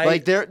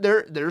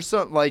was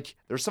blah.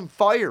 There's some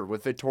fire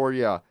with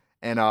Victoria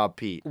and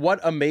Pete. What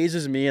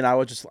amazes me, and I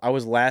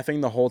was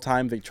laughing the whole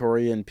time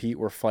Victoria and Pete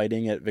were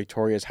fighting at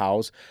Victoria's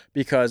house,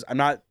 because I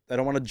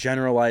don't want to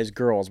generalize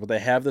girls, but they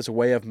have this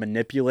way of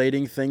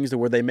manipulating things to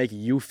where they make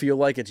you feel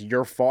like it's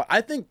your fault.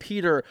 I think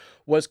Peter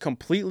was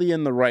completely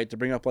in the right to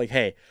bring up like,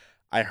 hey,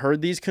 I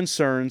heard these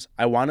concerns.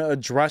 I want to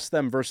address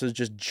them versus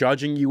just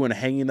judging you and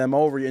hanging them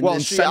over you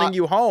and sending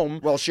you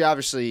home. Well, she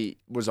obviously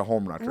was a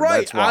home wrecker.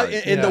 Right. That's why.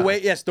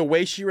 The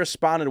way she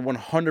responded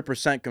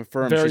 100%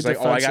 confirmed. Very she's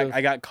defensive. Like,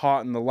 I got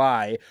caught in the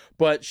lie.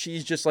 But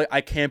she's just like, I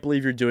can't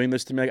believe you're doing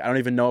this to me. Like, I don't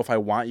even know if I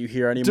want you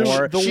here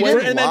anymore. Dude, she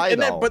didn't lie,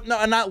 though. But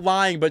no, not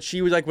lying, but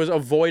she was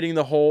avoiding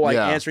the whole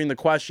answering the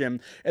question.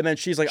 And then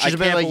she's like, I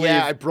can't believe.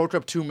 Yeah, I broke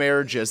up 2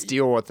 marriages.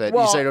 Deal with it.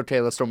 Well, you say, okay,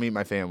 let's go meet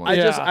my family.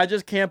 I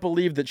just can't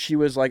believe that she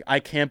was like,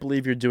 I can't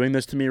believe you're doing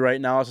this to me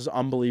right now. This is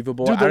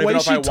unbelievable. Dude, I don't even know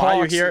if I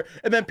want you here.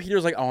 And then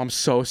Peter's like, oh, I'm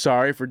so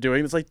sorry for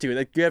doing this. Like, dude,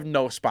 like, you have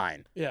no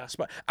spine. Yeah.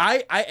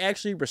 I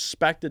actually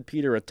respected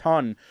Peter a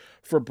ton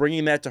for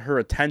bringing that to her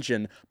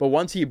attention. But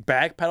once he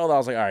backpedaled, I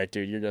was like, all right,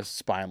 dude, you're just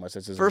spineless.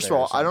 First of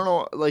all, I don't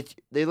know. Like,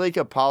 they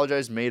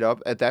apologized, made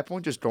up. At that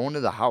point, just go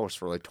into the house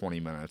for like 20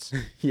 minutes.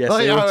 Yeah,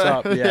 say what's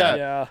up.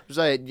 Yeah. It's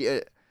like,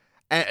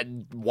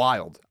 And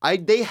wild.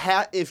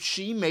 If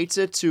she makes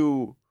it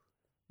to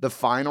the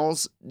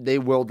finals, they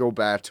will go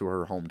back to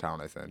her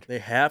hometown, I think. They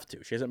have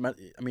to. She hasn't met.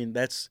 I mean,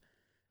 it's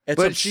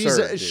but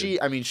absurd,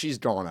 she's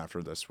gone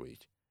after this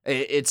week.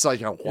 It's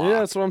like a lot. Yeah,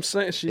 that's what I'm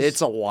saying.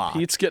 It's a lot.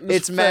 Pete's getting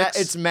his fix.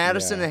 It's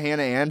Madison and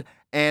Hannah Ann,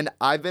 and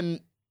I've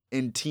been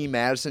in Team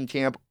Madison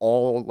camp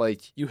all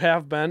like. You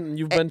have been, and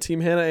you've been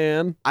Team Hannah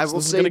Ann. I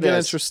will say this. Get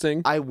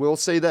interesting. I will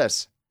say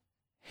this.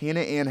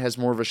 Hannah Ann has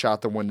more of a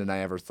shot to win than I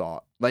ever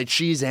thought. Like,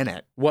 she's in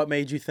it. What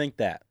made you think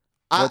that?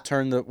 What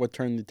turned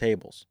the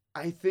tables?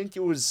 I think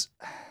it was.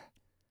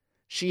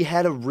 She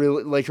had a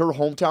really like her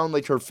hometown,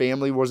 like her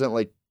family wasn't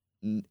like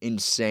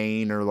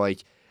insane or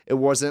like it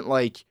wasn't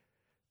like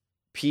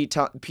Pete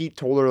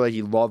told her like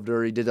he loved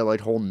her. He did that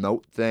like whole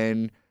note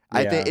thing. Yeah.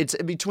 I think it's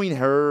between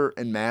her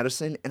and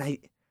Madison, and I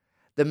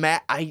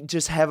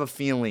just have a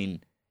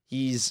feeling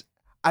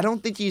I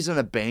don't think he's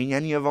gonna bang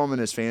any of them in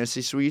his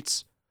fantasy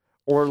suites,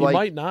 or he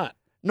might not.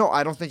 No,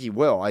 I don't think he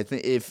will. I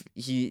think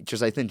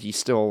I think he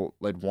still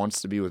like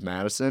wants to be with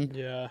Madison.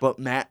 Yeah. But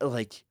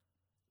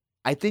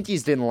I think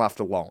he's been left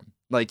alone.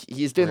 Like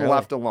he's been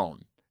left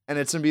alone, and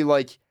it's gonna be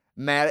like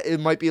it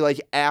might be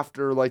like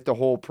after like the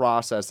whole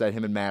process that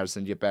him and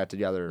Madison get back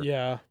together.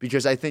 Yeah.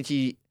 Because I think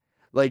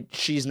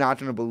she's not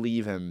gonna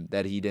believe him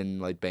that he didn't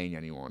like bang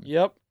anyone.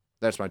 Yep.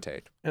 That's my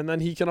take. And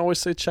then he can always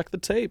say, check the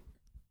tape.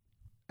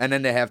 And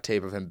then they have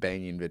tape of him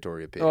banging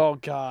Victoria P. Oh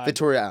God.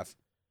 Victoria F.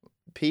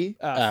 P?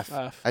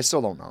 F. I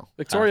still don't know.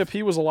 Victoria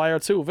P was a liar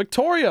too.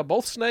 Victoria,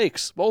 both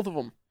snakes, both of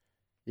them.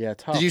 Yeah,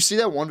 tough. Did you see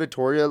that one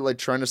Victoria like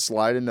trying to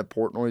slide into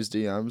Portnoy's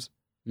DMs?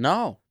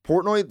 No.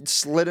 Portnoy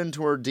slid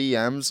into her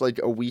DMs like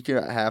a week and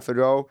a half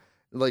ago,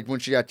 like when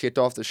she got kicked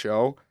off the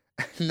show.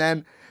 And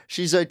then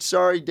she's like,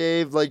 sorry,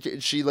 Dave. Like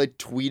she like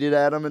tweeted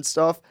at him and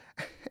stuff.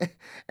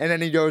 And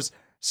then he goes,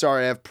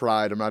 sorry, I have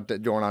pride. I'm not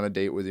going on a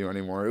date with you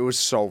anymore. It was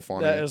so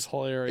funny. That is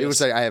hilarious. It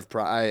was like,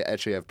 I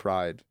actually have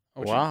pride.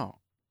 Wow.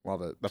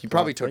 Love it. He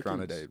probably took her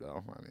on a date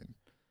though. I mean.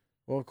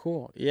 Well,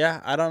 cool. Yeah,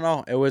 I don't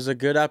know. It was a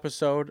good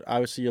episode.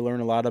 Obviously, you learn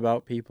a lot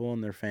about people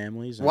and their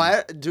families.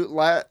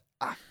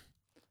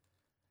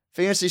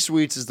 Fantasy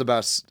Suites is the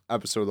best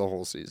episode of the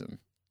whole season.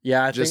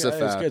 Yeah, I think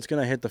it's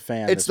going to hit the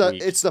fan. It's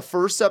the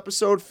first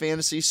episode,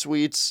 Fantasy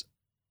Suites,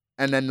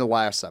 and then the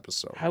last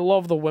episode. I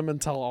love the Women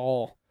Tell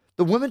All.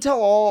 The Women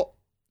Tell All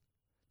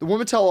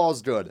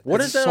is good.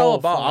 What is that all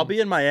about? Fun. I'll be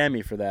in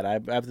Miami for that. I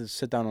have to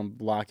sit down and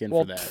lock in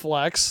for that.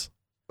 Flex.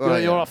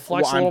 You want to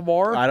flex a little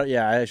more? I don't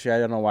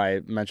know why I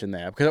mentioned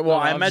that. Because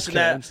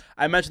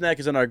I mentioned that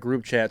because in our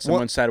group chat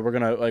someone said we're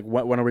gonna like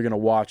when are we gonna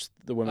watch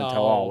the Women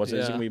Tell All? Was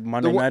it gonna be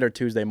Monday night or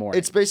Tuesday morning?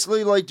 It's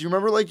basically like, do you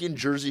remember like in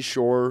Jersey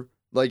Shore,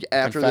 like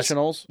after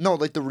Confessionals? No,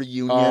 like the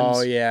reunions. Oh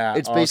yeah,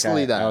 it's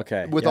basically that.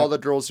 Okay, with all the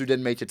girls who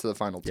didn't make it to the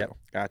final two. Yep,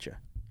 gotcha.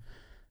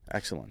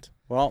 Excellent.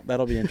 Well,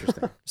 that'll be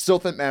interesting. Still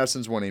think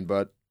Madison's winning,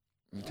 but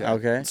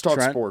okay. Let's talk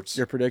Trent, sports.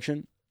 Your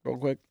prediction, real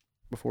quick,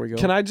 before we go.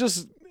 Can I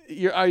just?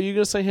 Are you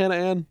gonna say Hannah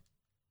Ann?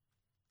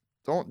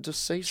 Don't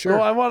just say sure.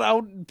 No, I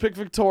would pick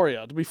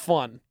Victoria to be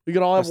fun. We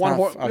can all have one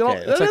horse.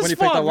 Okay, it's like when you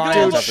pick the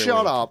Lions. Dude,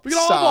 shut up. We can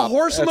all have a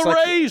horse in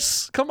the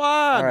race. Come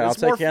on. All right, I'll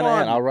take Hannah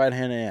Ann. I'll ride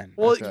Hannah Ann.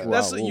 Well,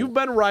 you've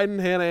been riding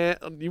Hannah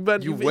Ann. You've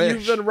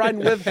been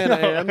riding with Hannah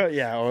Ann.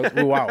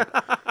 Yeah. Wow.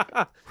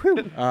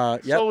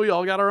 Yep. So we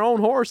all got our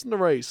own horse in the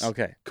race.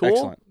 Okay. Cool.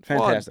 Excellent.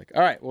 Fantastic.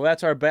 Fun. All right. Well,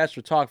 that's our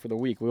Bachelor talk for the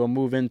week. We will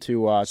move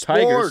into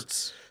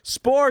Tigers.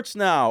 Sports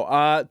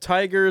now.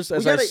 Tigers,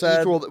 as I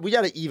said. We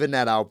got to even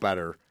that out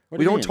better.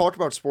 We don't talk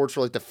about sports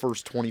for like the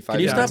first 25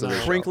 minutes. Can you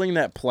stop crinkling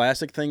that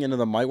plastic thing into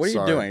the mic? What are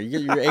you doing? You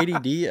get your ADD?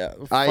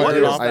 I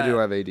do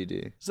have ADD.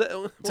 It's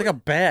like a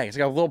bag. It's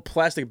like a little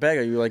plastic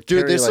bag. You like,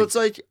 dude, this looks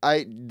like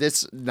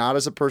this. Not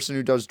as a person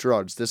who does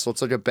drugs. This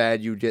looks like a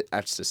bag you get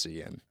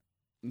ecstasy in.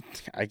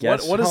 I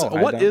guess. What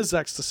is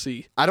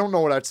ecstasy? I don't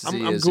know what ecstasy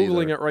is. I'm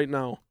googling it right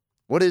now.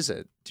 What is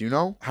it? Do you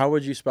know? How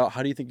do you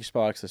think you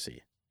spell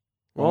ecstasy?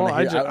 Well,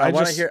 I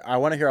want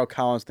to hear how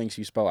Collins thinks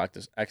you spell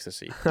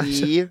ecstasy.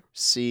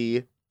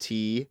 ECTASY.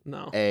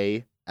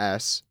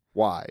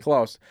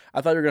 Close.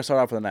 I thought you were gonna start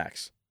off with an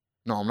X.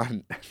 No,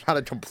 I'm not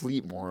a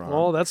complete moron.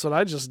 Well, that's what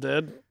I just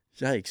did.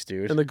 Yikes,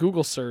 dude! In the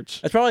Google search.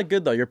 It's probably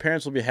good though. Your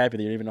parents will be happy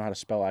that you don't even know how to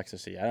spell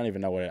ecstasy. I don't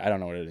even know what I don't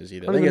know what it is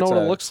either. I don't even know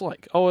what it looks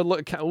like. Oh,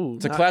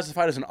 it's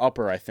classified as an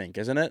upper, I think,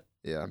 isn't it?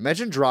 Yeah.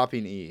 Imagine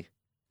dropping E.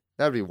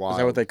 That'd be wild. Is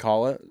that what they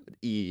call it?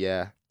 E,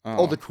 yeah.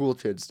 Oh, the cool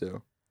kids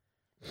do.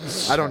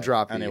 I don't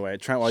drop anyway.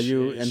 Trent, while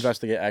you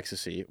investigate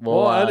ecstasy,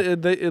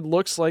 it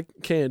looks like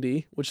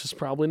candy, which is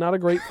probably not a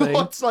great thing. It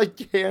looks like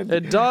candy.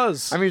 It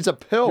does. I mean, it's a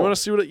pill. You want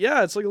to see what it?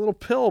 Yeah, it's like a little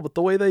pill, but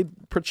the way they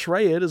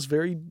portray it is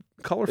very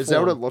colorful. Is that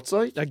what it looks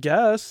like? I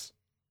guess.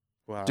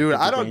 Wow, Dude, could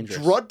be I don't.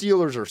 dangerous. Drug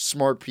dealers are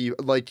smart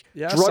people. Like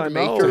Yes, I drug know. It's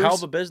a makers. hell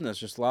of a business,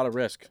 just a lot of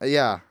risk.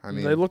 Yeah, I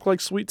mean, They look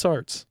like sweet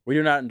tarts. We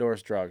do not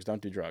endorse drugs.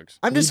 Don't do drugs.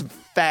 I'm just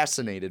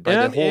fascinated by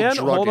And, the whole and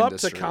drug hold up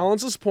industry. to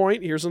Collins'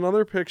 point. Here's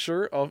another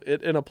picture of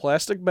it in a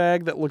plastic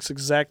bag that looks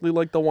exactly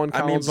like the one I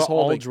mean, Collins but is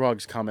all holding.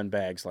 drugs come in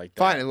bags like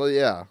that. Fine, well,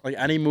 yeah. Like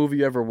any movie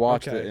you ever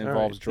watch that all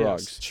involves right,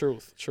 drugs.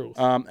 yes, truth.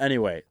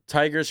 Anyway,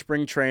 Tigers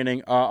spring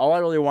training. All I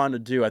really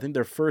wanted to do, I think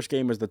their first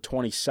game was the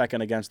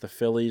 22nd against the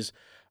Phillies.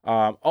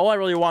 All I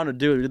really wanted to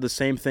do, we did the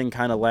same thing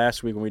kind of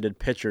last week when we did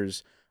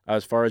pitchers,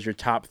 as far as your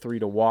top 3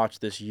 to watch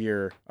this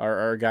year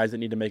are guys that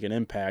need to make an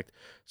impact.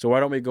 So why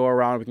don't we go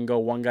around? We can go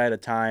one guy at a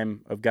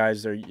time of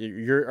guys that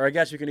or I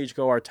guess you can each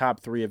go our top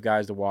 3 of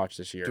guys to watch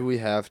this year. Do we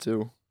have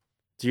to?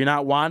 Do you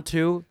not want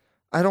to?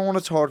 I don't want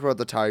to talk about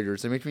the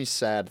Tigers. They make me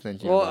sad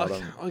thinking about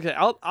them. Okay,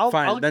 I'll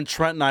Fine. Then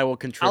Trent and I will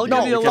contribute.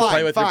 give you we a can line.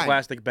 play with your Fine.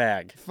 plastic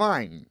bag.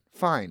 Fine.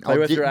 Play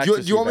with your do you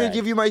ecstasy want me to bag.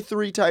 give you my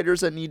 3 Tigers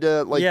that need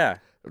to Yeah.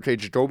 Okay,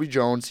 Jacoby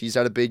Jones. He's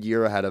had a big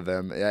year ahead of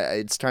him.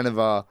 It's kind of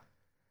a,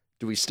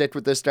 do we stick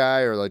with this guy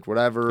or like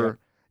whatever? Yeah.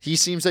 He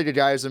seems like a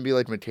guy who's gonna be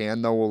like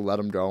McCann though. We'll let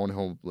him go and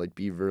he'll like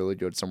be really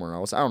good somewhere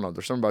else. I don't know.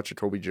 There's something about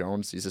Jacoby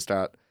Jones. He's just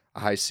got a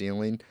high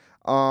ceiling.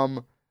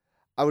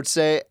 I would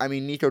say, I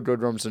mean, Nico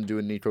Goodrum's gonna do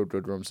what Nico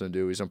Goodrum's gonna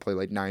do. He's gonna play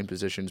like 9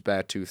 positions,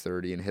 bat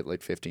 230, and hit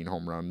like 15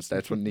 home runs.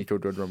 That's what Nico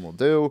Goodrum will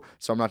do.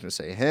 So I'm not gonna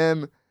say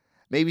him.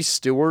 Maybe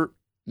Stewart.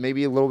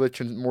 Maybe a little bit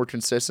more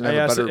consistent.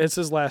 Have a better, it's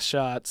his last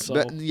shot.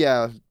 So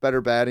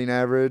better batting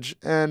average.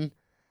 And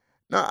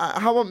no,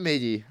 how about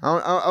Miggy?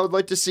 I would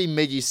like to see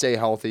Miggy stay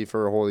healthy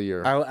for a whole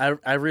year.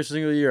 Every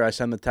single year I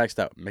send the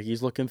text out.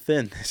 Mickey's looking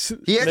thin.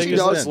 He actually Mickey's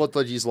does thin. look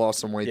like he's lost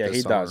some weight. Yeah, this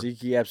he summer. does.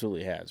 He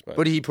absolutely has.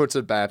 But he puts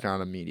it back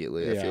on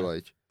immediately. I Yeah. feel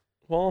like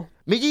well,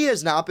 Miggy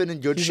has not been in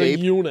good he's shape.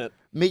 a unit.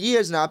 Miggy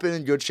has not been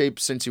in good shape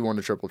since he won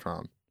the Triple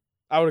Crown.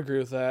 I would agree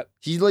with that.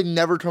 He like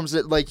never comes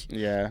in like.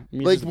 Yeah,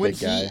 he's Like just a when big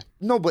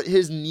guy. but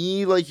his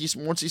knee, like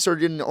once he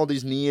started getting all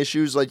these knee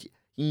issues, like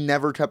he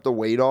never kept the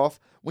weight off.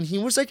 When he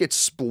was like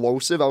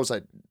explosive, I was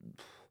like,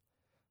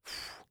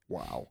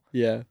 wow,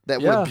 Yeah.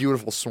 what Yeah. a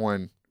beautiful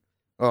swing.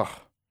 Ugh.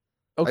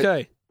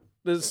 Okay,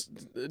 that's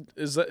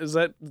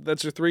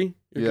your 3.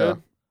 You're Yeah.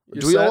 good? You're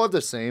Do we set? all have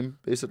the same,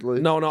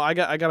 basically? No, I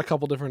got a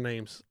couple different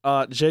names.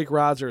 Jake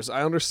Rogers.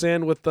 I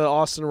understand with the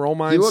Austin he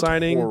Romine looked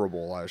signing.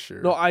 horrible last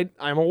year. No,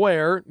 I'm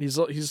aware. He's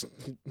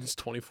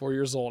 24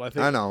 years old. I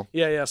think. I know.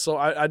 Yeah. So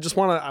I just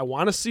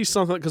want to see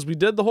something because we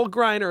did the whole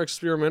Griner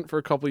experiment for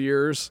a couple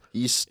years.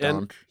 He And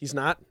stunk. he's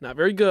not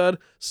very good.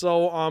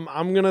 So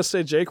I'm gonna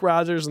say Jake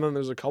Rogers, and then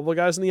there's a couple of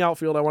guys in the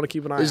outfield I want to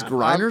keep an eye Is on.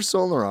 Griner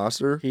still on the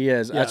roster? He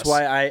is. That's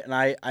Yes.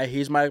 why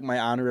he's my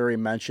honorary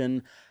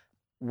mention.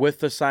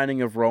 With the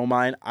signing of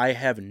Romine, I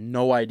have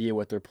no idea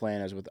what their plan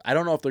is. I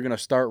don't know if they're going to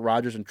start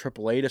Rogers in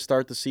AAA to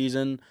start the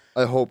season.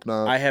 I hope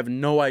not. I have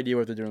no idea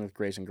what they're doing with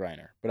Grayson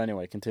Griner. But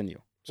anyway,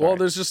 continue. Well, Sorry.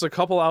 there's just a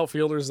couple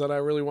outfielders that I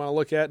really want to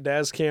look at.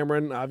 Daz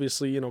Cameron,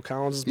 obviously,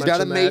 Collins has He's got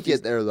to mentioned make that.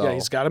 it there, though. Yeah,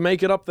 he's got to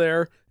make it up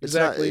there. It's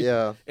not- Exactly.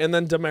 yeah. And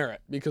then Demerit,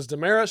 because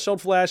Demerit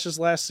showed flashes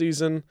last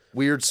season.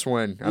 Weird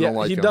swing. I yeah, don't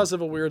like he him. does have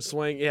a weird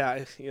swing.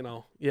 Yeah,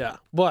 yeah.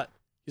 But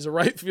he's a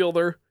right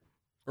fielder.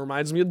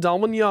 Reminds me of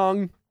Delman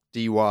Young.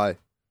 DUI.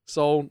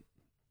 So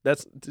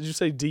did you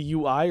say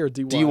DUI or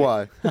DY?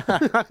 DUI.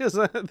 Because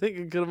I think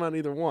it could have been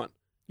either one.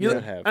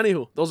 Could have.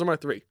 Anywho, those are my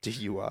 3.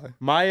 DUI.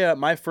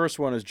 My first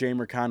one is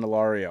Jamer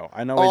Candelario.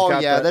 I know. He's Oh,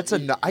 got yeah. the, That's a.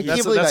 I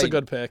can't believe That's I- a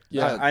good pick.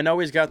 Yeah. I know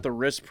he's got the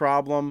wrist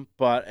problem,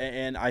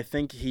 and I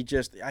think he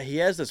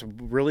has this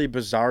really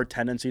bizarre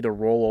tendency to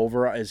roll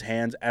over his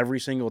hands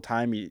every single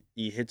time he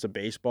hits a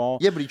baseball.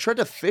 Yeah, but he tried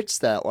to fix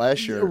that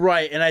last year.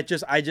 Right, and I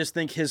just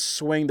think his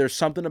swing. There's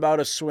something about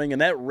his swing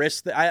and that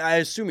wrist. I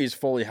assume he's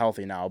fully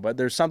healthy now, but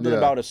there's something Yeah.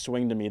 about his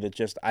swing to me that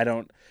just I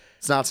don't.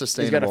 It's not He's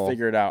sustainable. got to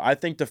figure it out. I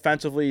think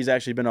defensively he's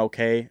actually been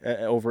okay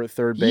over at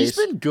third base.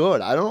 He's been good.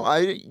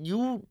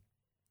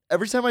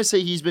 Every time I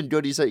say he's been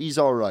good, he's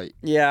all right.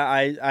 Yeah,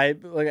 I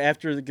like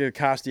after the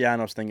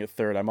Castellanos thing at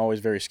third, I'm always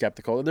very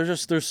skeptical.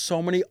 There's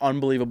so many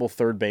unbelievable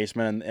third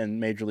basemen in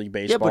Major League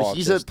Yeah, Baseball. but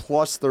he's a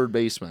plus third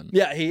baseman.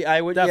 Yeah, I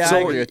would. Yeah, I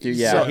Definitely. agree with you.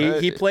 Yeah, So,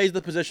 he plays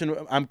the position.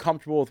 I'm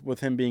comfortable with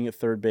him being at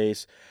third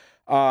base.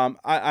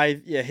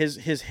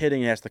 His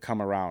hitting has to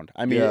come around.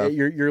 I mean, Yeah.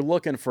 you're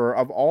looking for,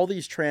 of all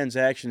these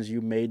transactions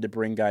you made to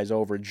bring guys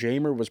over,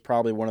 Jamer was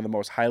probably one of the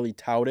most highly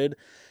touted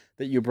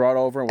that you brought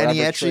over. And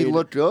he actually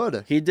looked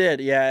good. He did,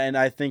 yeah, and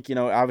I think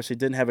obviously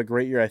didn't have a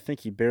great year. I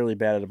think he barely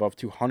batted above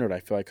 200. I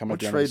feel like coming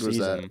What at the end of trade the was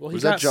season. that? Well, he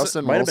Was that got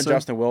Justin Might have Wilson? been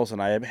Justin Wilson.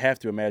 I have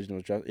to imagine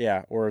it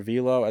was or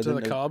Avila. To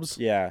the Cubs?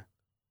 Yeah.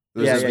 It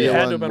was Yeah, Avila yeah, it had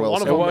to and have been one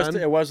Wilson. of It them. was.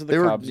 man. It was the They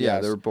were, Cubs. yeah,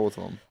 yes. they were both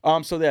of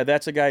them. So yeah,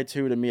 that's a guy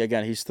too. To me,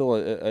 again, he's still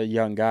a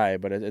young guy,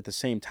 but at the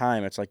same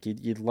time, it's like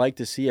you'd like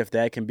to see if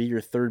that can be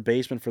your third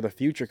baseman for the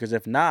future. Because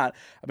if not,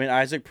 I mean,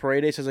 Isaac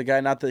Paredes is a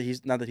guy. Not that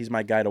he's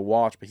my guy to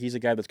watch, but he's a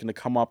guy that's going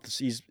to come up.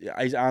 He's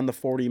on the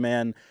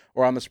 40-man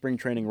or on the spring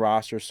training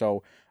roster.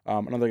 So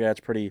another guy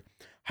that's pretty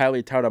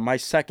highly touted. My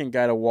second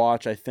guy to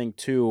watch, I think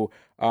too.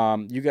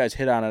 You guys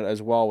hit on it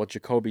as well with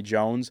Jacoby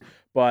Jones,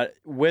 but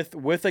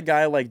with a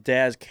guy like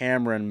Daz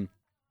Cameron.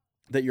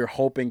 that you're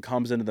hoping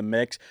comes into the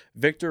mix.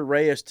 Victor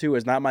Reyes, too,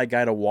 is not my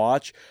guy to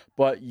watch,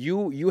 but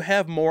you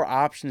have more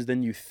options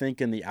than you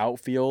think in the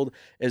outfield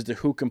as to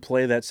who can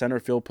play that center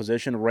field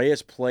position.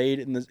 Reyes played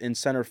in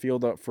center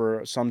field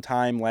for some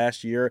time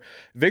last year.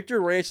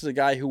 Victor Reyes is a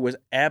guy who was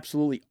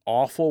absolutely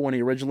awful when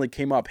he originally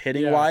came up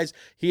hitting-wise.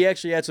 He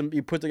actually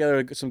he put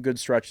together some good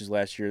stretches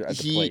last year at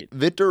the plate.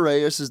 Victor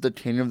Reyes is the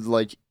king of,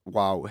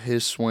 wow,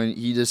 his swing,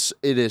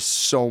 it is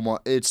so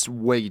much, it's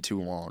way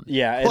too long.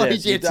 Yeah,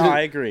 it is.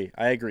 I agree.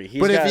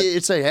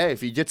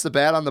 If he gets the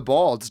bat on the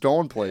ball, it's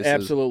going places.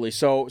 Absolutely.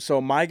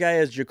 So my guy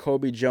is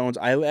Jacoby Jones.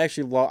 I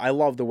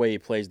love the way he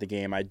plays the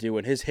game. I do,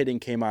 and his hitting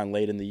came on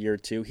late in the year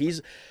too.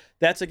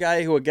 That's a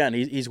guy who, again,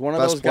 he's one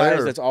of those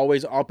guys that's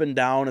always up and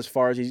down as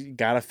far as he's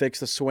got to fix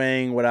the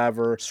swing,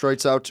 whatever.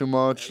 Strikes out too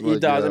much. He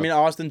does. Yeah. I mean,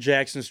 Austin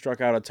Jackson struck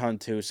out a ton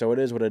too, so it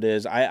is what it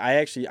is.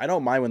 I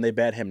don't mind when they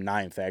bat him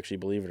ninth, actually,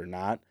 believe it or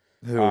not.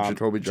 Who,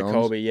 Jacoby Jones?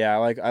 Jacoby, yeah.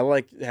 I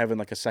like having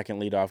a second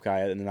leadoff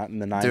guy in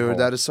the ninth. Dude, hole.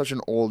 that is such an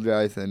old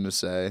guy thing to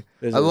say.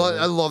 I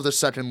love the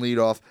second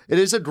leadoff. It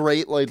is a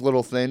great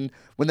little thing.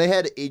 When they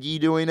had Iggy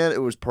doing it,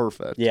 it was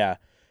perfect. Yeah,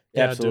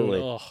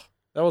 absolutely. Dude,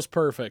 that was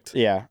perfect.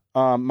 Yeah.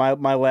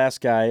 My last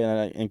guy,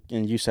 and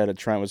you said it,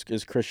 Trent,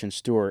 is Christian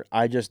Stewart.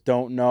 I just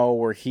don't know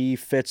where he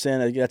fits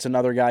in. That's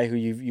another guy who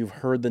you've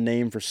heard the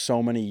name for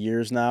so many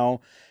years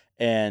now,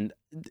 and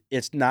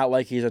it's not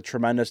like he's a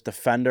tremendous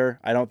defender.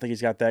 I don't think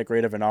he's got that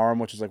great of an arm,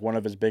 which is one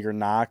of his bigger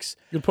knocks.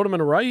 You'd put him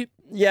in right?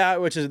 Yeah,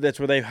 that's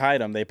where they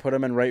hide him. They put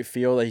him in right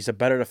field. He's a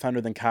better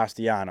defender than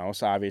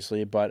Castellanos,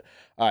 obviously, but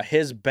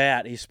his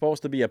bat, he's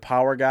supposed to be a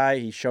power guy.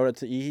 He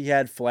showed it he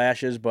had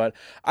flashes, but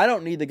I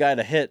don't need the guy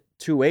to hit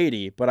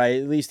 280, but I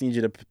at least need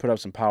you to put up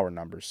some power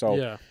numbers. So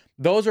yeah.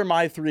 Those are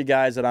my three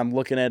guys that I'm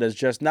looking at as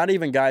just not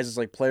even guys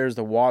as players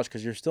to watch,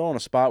 because you're still in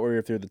a spot where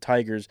you're through the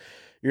Tigers.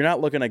 You're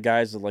not looking at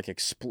guys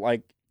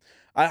that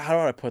how do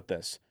I put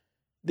this?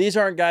 These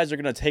aren't guys that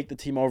are going to take the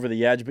team over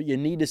the edge, but you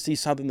need to see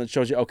something that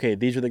shows you, okay,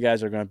 these are the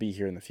guys that are going to be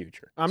here in the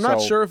future. I'm not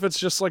sure if it's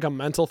just a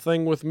mental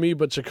thing with me,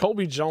 but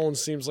Jacoby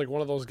Jones seems like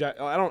one of those guys.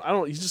 I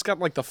don't. He's just got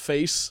the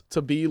face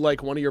to be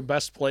one of your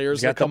best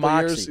players in a couple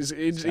years.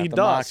 He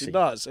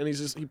does, and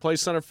he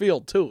plays center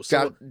field too.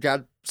 So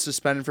got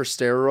suspended for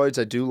steroids.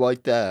 I do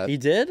like that. He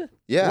did?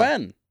 Yeah.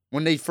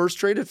 When they first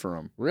traded for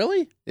him.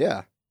 Really?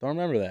 Yeah. Don't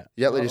remember that.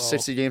 Yeah, a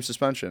 60-game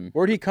suspension.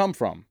 Where'd he come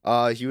from?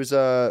 He was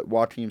a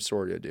Joaquin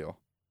Soria deal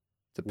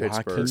to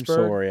Pittsburgh. Joaquin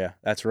Soria.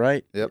 That's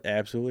right. Yep.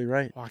 Absolutely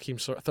right. Joaquin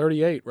Soria.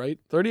 38, right?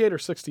 38 or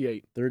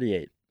 68?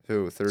 38.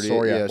 Who? 38?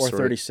 Soria. Yeah, or Soria.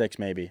 36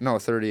 maybe. No,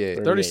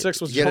 38.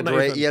 36 was Joe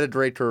Nathan. He had a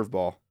great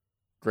curveball.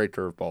 Great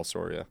curveball,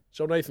 Soria.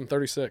 Joe Nathan,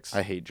 36.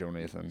 I hate Joe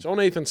Nathan. Joe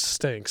Nathan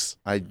stinks.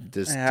 I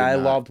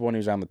loved when he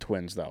was on the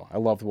Twins, though. I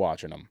loved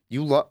watching him.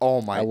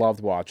 I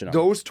loved watching him.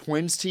 Those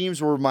Twins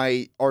teams were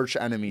my arch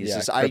enemies.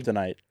 Yeah,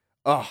 kryptonite.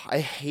 I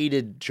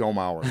hated Joe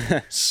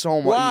Mauer so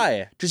much.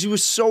 Why? Because he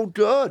was so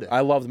good. I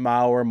loved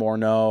Mauer,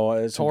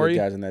 Morneau, some good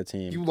guys in that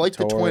team. You liked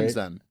the Twins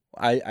then?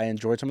 I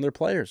enjoyed some of their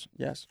players.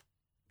 Yes,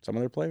 some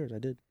of their players I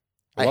did.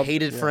 I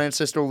hated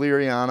Francisco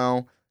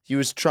Liriano. He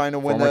was trying to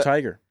win former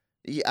Tiger.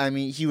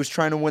 He was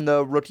trying to win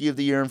the Rookie of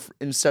the Year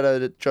instead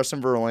of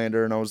Justin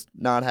Verlander, and I was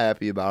not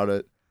happy about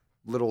it.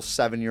 Little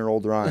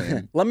 7-year-old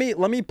Ryan. Let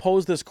me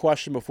pose this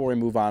question before we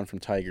move on from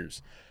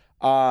Tigers.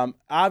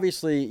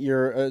 Obviously,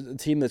 you're a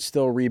team that's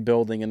still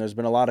rebuilding, and there's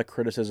been a lot of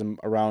criticism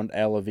around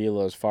Al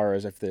Avila as far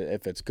as if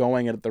it's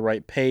going at the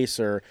right pace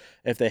or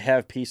if they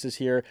have pieces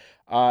here.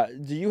 Do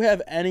you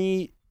have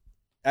any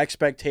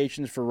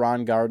expectations for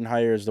Ron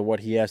Gardenhire as to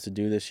what he has to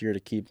do this year to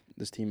keep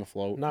this team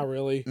afloat? Not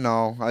really.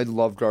 No, I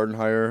love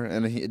Gardenhire,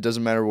 and it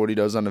doesn't matter what he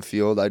does on the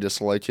field. I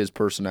just like his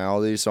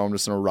personality, so I'm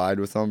just going to ride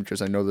with him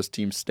because I know this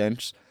team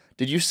stinks.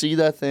 Did you see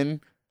that thing?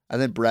 I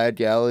think Brad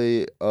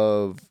Galley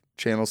of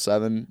Channel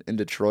 7 in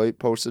Detroit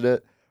posted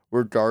it,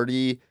 where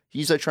Gardy,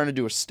 he's trying to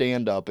do a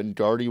stand-up, and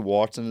Gardy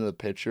walks into the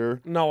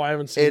picture. No, I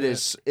haven't seen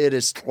it. It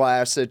is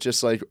classic,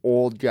 just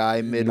old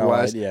guy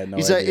Midwest. No idea.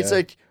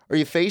 It's are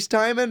you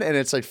FaceTiming? And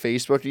it's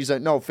Facebook. He's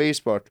like, no,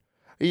 Facebook.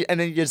 And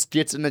then he just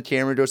gets in the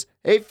camera and goes,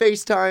 hey,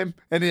 FaceTime.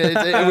 And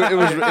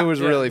it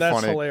was really that's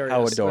funny. Hilarious.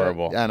 How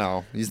adorable. I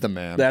know. He's the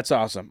man. That's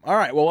awesome. All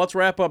right, well, let's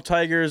wrap up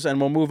Tigers, and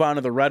we'll move on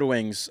to the Red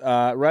Wings.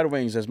 Red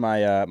Wings, as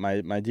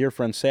my dear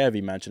friend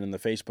Savvy mentioned in the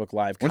Facebook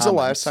Live comments. When's the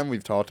last time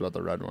we've talked about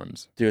the Red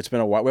Wings? Dude, it's been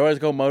a while. We always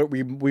go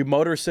we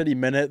Motor City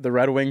Minute the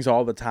Red Wings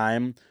all the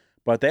time,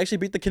 but they actually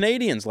beat the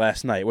Canadians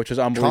last night, which was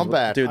unbelievable.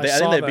 Comeback. Dude, I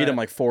think they beat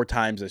them 4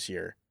 times this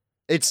year.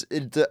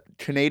 The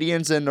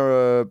Canadians and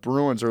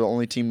Bruins are the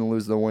only team to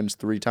lose the wins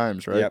 3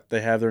 times, right? Yep, they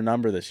have their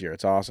number this year.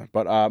 It's awesome.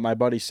 But my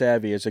buddy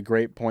Savvy is a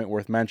great point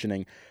worth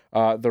mentioning.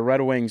 The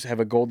Red Wings have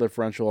a goal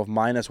differential of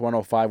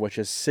 -105, which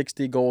is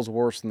 60 goals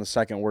worse than the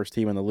second worst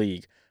team in the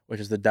league, which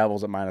is the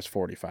Devils at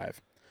 -45.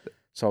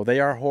 So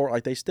they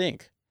are they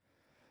stink.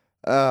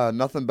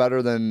 Nothing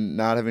better than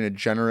not having a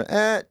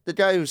the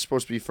guy who's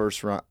supposed to be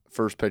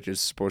first pitch is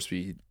supposed to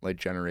be like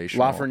generational.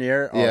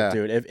 Lafreniere? Oh, yeah.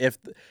 Dude,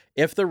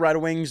 if the Red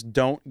Wings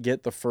don't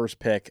get the first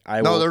pick,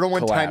 I will they're gonna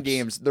win collapse. 10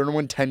 games. They're gonna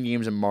win 10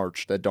 games in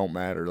March that don't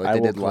matter, like I they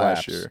will did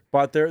collapse. last year.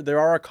 But there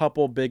are a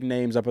couple big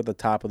names up at the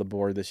top of the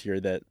board this year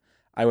that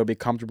I would be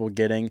comfortable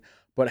getting.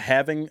 But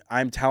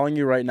I'm telling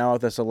you right now,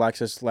 with this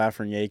Alexis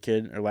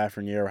Lafreniere,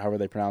 or however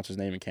they pronounce his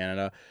name in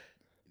Canada,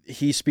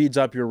 he speeds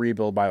up your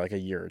rebuild by like a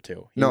year or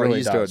two. He really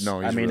he's does. good. No,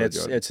 he's really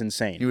good. It's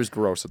insane. He was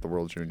gross at the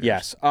World Juniors.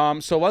 Yes.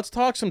 So let's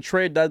talk some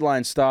trade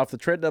deadline stuff. The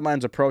trade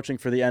deadline's approaching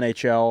for the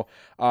NHL.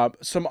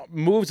 Some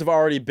moves have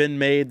already been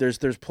made. There's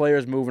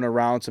players moving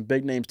around. Some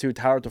big names too.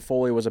 Tyler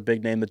Toffoli was a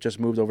big name that just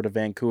moved over to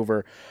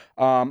Vancouver.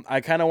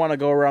 I kind of want to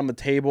go around the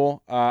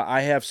table.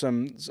 I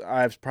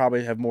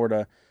probably have more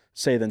to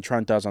say than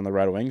Trent does on the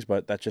Red Wings,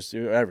 but that's just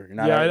whatever. You're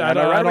not I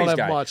don't have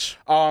guy. much.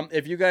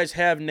 If you guys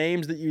have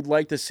names that you'd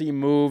like to see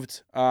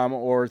moved,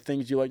 or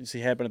things you'd like to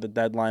see happen at the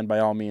deadline, by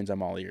all means,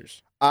 I'm all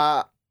ears.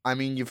 I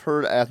mean, you've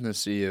heard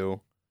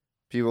Athanasiou.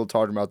 People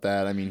talking about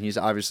that. I mean, he's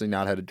obviously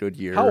not had a good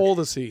year. How old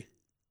is he?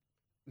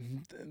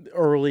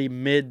 Early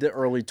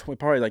 20,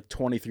 probably like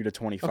 23 to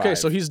 25. Okay,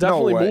 so he's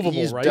definitely movable,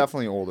 he's right?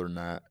 definitely older than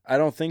that. I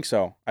don't think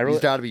so.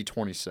 He's got to be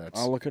 26.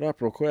 I'll look it up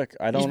real quick.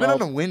 I don't know. He's been on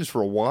the Wings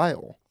for a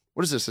while.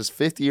 What is this, his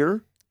 5th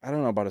year? I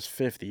don't know about his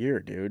 5th year,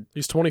 dude.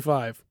 He's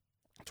 25.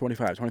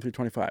 23,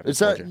 25.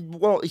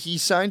 He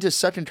signed his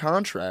second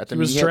contract. He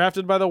was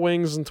drafted by the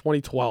Wings in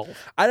 2012.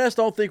 I just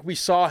don't think we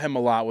saw him a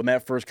lot when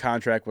that first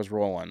contract was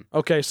rolling.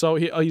 Okay, so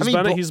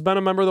he's been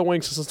a member of the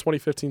Wings since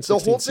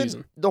 2015-16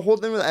 season. The whole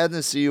thing with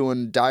Athanasiou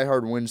and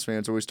diehard Wings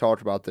fans always talk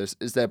about this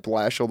is that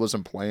Blashill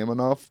doesn't play him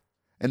enough.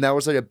 And that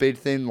was like a big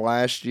thing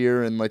last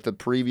year and like the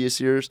previous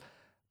years.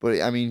 But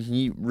I mean,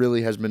 he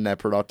really has been that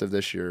productive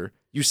this year.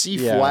 You see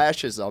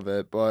flashes of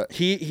it, but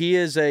he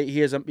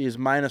is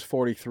minus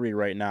 43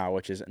 right now,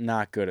 which is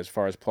not good as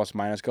far as plus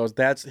minus goes.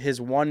 That's his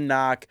one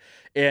knock,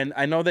 and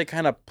I know they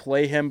kind of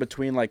play him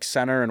between like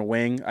center and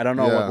wing. I don't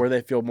know where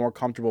they feel more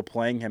comfortable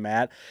playing him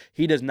at.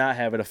 He does not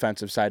have a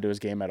defensive side to his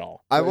game at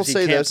all. I will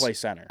say this: play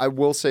center. I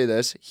will say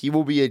this: he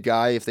will be a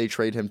guy if they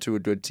trade him to a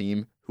good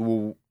team who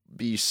will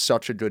be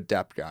such a good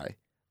depth guy.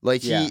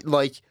 Like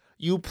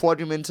you plug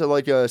him into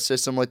like a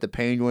system like the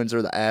Penguins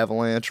or the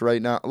Avalanche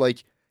right now,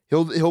 like.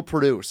 He'll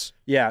produce.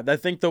 Yeah, I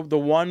think the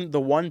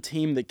one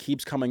team that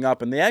keeps coming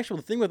up, and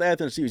the thing with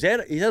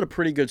Athanasiou, he's had a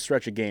pretty good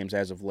stretch of games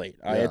as of late.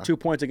 He had 2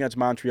 points against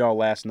Montreal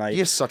last night. He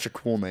has such a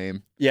cool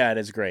name. Yeah, it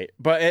is great.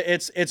 But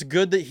it's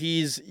good that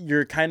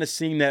you're kind of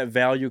seeing that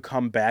value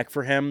come back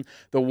for him.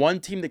 The one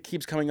team that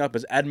keeps coming up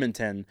is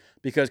Edmonton,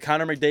 because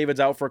Connor McDavid's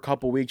out for a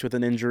couple weeks with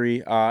an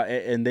injury,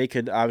 and they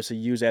could obviously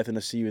use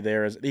Athanasiou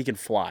there as he can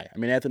fly. I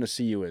mean,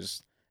 Athanasiou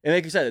is. And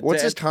like you said,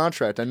 what's his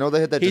contract? I know they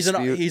had that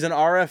dispute. He's an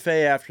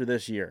RFA after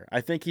this year. I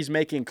think he's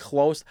making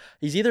close.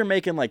 He's either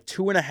making like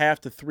 $2.5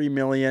 to $3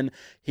 million.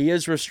 He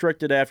is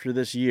restricted after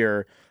this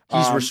year.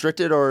 He's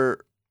restricted,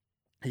 or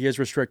he is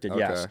restricted. Okay.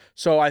 Yes.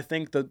 So I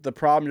think the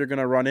problem you're going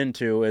to run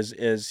into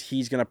is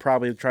he's going to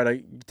probably try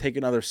to take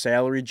another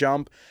salary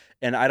jump.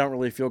 And I don't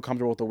really feel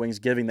comfortable with the Wings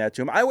giving that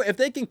to him. If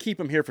they can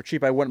keep him here for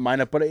cheap, I wouldn't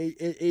mind it. But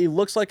it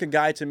looks like a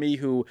guy to me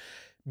who,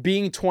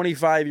 being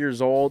 25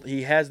 years old,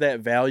 he has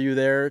that value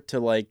there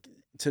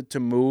to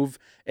move,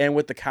 and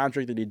with the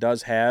contract that he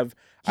does have,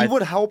 he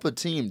would help a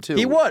team too.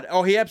 He would.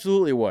 Oh, he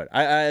absolutely would.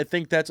 I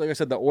think that's, like I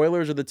said, the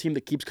Oilers are the team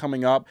that keeps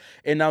coming up,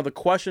 and now the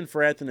question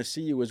for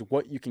Athanasiou is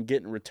what you can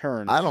get in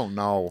return. I don't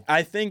know.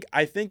 I think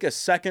a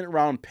second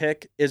round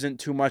pick isn't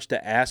too much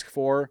to ask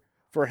for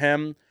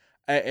him.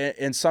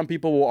 And some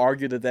people will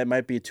argue that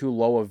might be too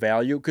low of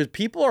value, because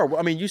people are.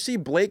 I mean, you see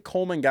Blake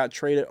Coleman got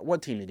traded.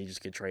 What team did he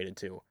just get traded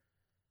to?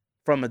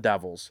 From the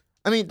Devils.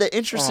 I mean, the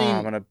interesting.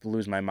 I'm gonna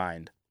lose my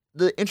mind.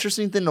 The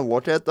interesting thing to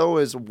look at though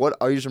is what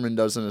Yzerman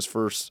does in his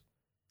first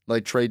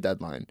trade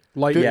deadline.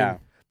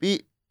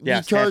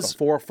 Because Tampa,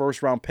 4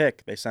 first-round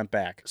pick they sent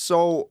back.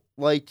 So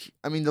I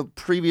mean, the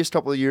previous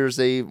couple of years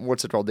they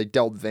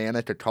dealt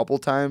Vanek a couple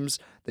times.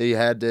 They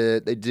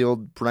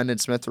dealt Brendan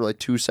Smith for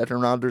 2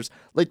 second-rounders.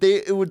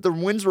 The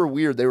wins were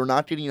weird. They were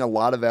not getting a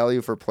lot of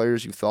value for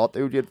players you thought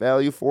they would get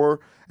value for.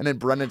 And then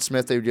Brendan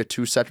Smith, they would get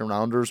 2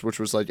 second-rounders, which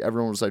was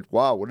everyone was like,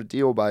 wow, what a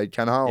deal by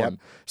Ken Holland.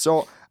 Yep.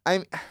 So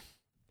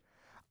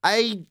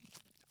I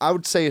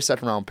would say a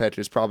second-round pick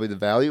is probably the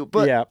value.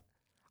 But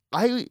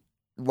I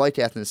like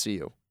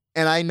Athanasiou.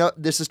 And I know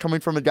this is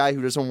coming from a guy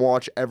who doesn't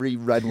watch every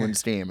Red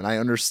Wings game, and I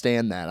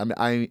understand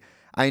that.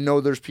 I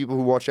know there's people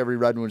who watch every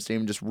Red Wings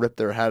game and just rip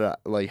their head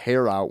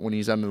hair out when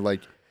he's under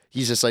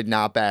he's just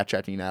not back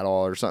checking at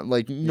all or something.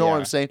 What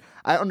I'm saying?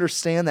 I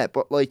understand that,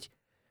 but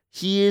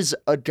he is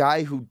a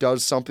guy who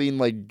does something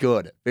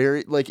good,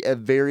 very at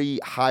very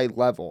high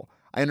level.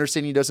 I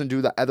understand he doesn't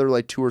do the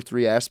other 2 or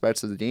 3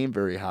 aspects of the game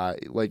very high,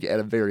 at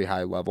a very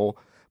high level,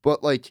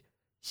 but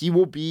he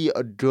will be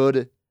a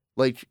good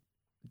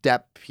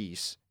depth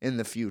piece in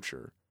the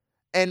future.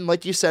 And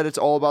like you said, it's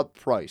all about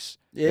price.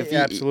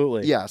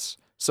 Absolutely. Yes.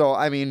 So,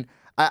 I mean,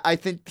 I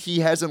think he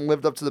hasn't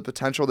lived up to the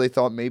potential they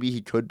thought maybe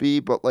he could be,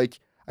 but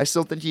I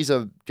still think he's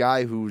a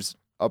guy who's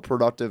a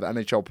productive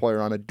NHL player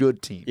on a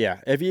good team.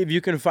 Yeah, if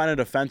you can find a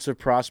defensive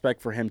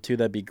prospect for him too,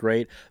 that'd be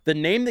great. The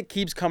name that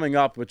keeps coming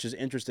up, which is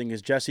interesting,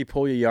 is Jesse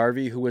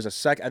Puljujarvi, who was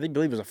I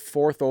believe was a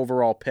 4th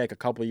overall pick a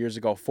couple of years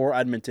ago for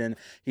Edmonton.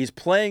 He's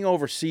playing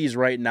overseas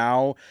right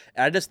now.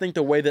 I just think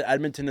the way that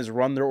Edmonton has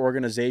run their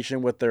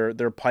organization with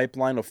their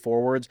pipeline of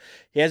forwards,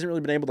 he hasn't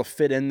really been able to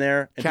fit in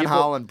there. And Ken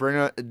Holland,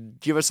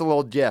 give us a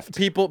little gift.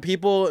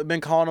 People have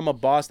been calling him a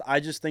bust. I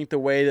just think the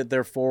way that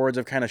their forwards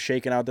have kind of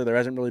shaken out there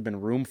hasn't really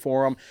been room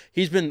for him.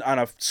 He's been on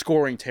a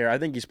scoring tear. I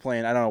think he's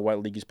playing, I don't know what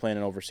league he's playing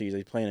in overseas.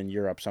 He's playing in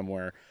Europe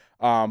somewhere.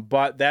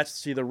 But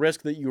that's the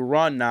risk that you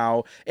run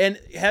now. And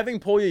having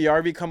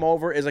Puljujarvi come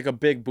over is like a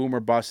big boomer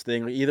bust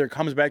thing. Either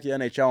comes back to the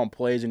NHL and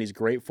plays and he's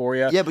great for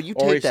you. Yeah, but you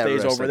or he take that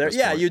stays risk over at there. this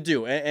Yeah, point. you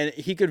do. And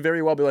he could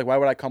very well be like, why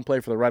would I come play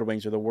for the Red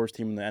Wings? They're the worst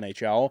team in the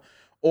NHL.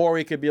 Or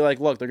he could be like,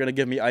 look, they're going to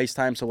give me ice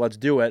time, so let's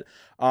do it.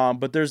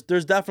 But there's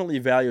definitely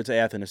value to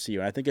Athanasiou.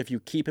 And I think if you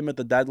keep him at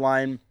the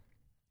deadline,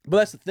 but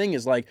that's the thing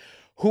is like,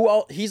 who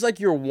else? He's like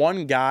your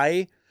one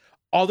guy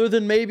other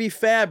than maybe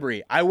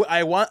Fabry.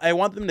 I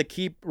want them to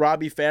keep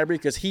Robbie Fabry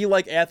because he,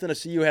 like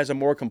Athanasiou, has a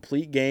more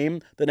complete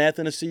game than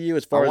Athanasiou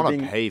as far as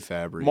being pay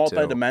Fabry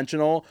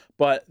multidimensional.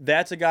 But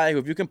that's a guy who,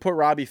 if you can put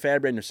Robbie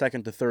Fabry in your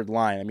second to third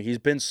line, I mean, he's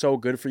been so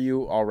good for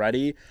you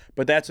already.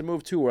 But that's a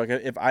move too. Where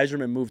like if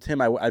Yzerman moved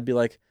him, I'd be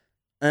like,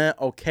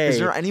 okay. Is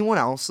there anyone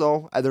else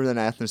though other than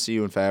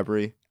Athanasiou and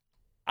Fabry?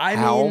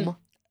 Helm?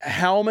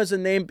 Helm is a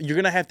name. You're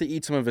gonna have to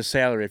eat some of his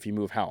salary if you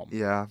move Helm.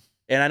 Yeah.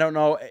 And I don't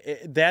know,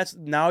 that's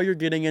now you're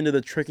getting into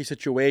the tricky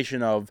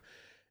situation of,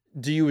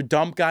 do you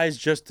dump guys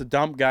just to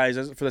dump guys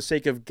for the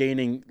sake of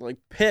gaining like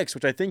picks,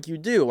 which I think you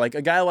do. Like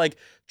a guy like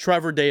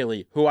Trevor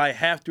Daley, who I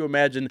have to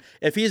imagine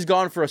if he's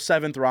gone for a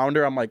 7th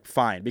rounder, I'm like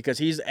fine because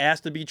he's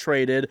asked to be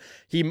traded.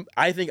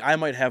 I think I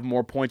might have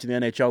more points in the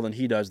NHL than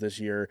he does this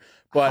year.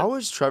 But how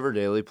has Trevor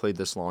Daley played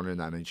this long in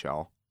the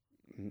NHL?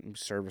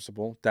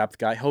 Serviceable depth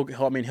guy.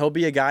 He'll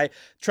be a guy.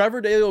 Trevor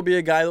Daley will be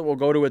a guy that will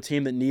go to a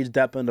team that needs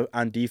depth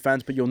on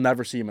defense, but you'll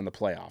never see him in the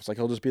playoffs. Like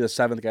he'll just be the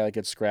 7th guy that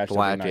gets scratched.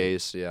 Black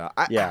ace, yeah.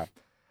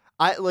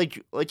 I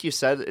like you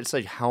said, it's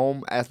like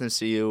Helm,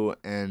 Athanasiou,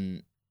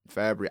 and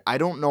Fabry. I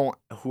don't know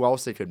who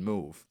else they could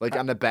move. Like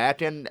on the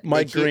back end,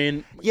 Mike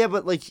Green. Yeah,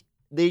 but like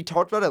they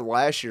talked about it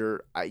last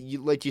year.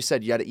 Like you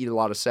said, you got to eat a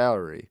lot of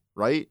salary,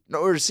 right?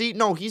 No,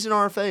 he's an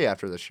RFA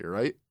after this year,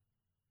 right?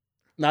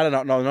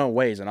 No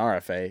way he's an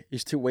RFA.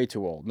 He's way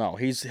too old. No,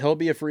 he'll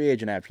be a free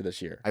agent after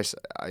this year.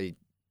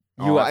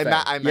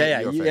 UFA. I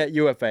meant UFA.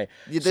 UFA.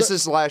 This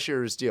is last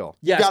year's deal.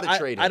 Yes, you got to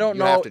trade him. I don't you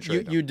know. Have to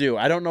trade him. You do.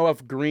 I don't know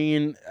if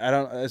Green. I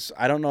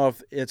don't know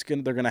if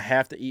they're gonna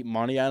have to eat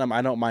money on him.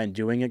 I don't mind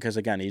doing it because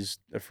again, he's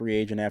a free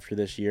agent after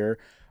this year.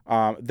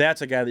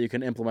 That's a guy that you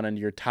can implement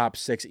into your top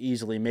 6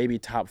 easily, maybe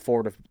top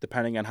 4,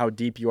 depending on how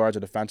deep you are as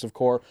a defensive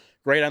core.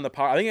 Great on the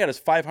power. I think he had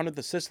his 500th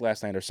assist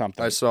last night or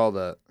something. I saw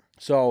that.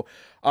 So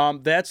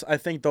I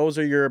think those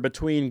are your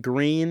between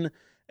Green,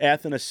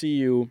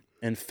 Athanasiou,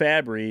 and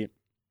Fabry.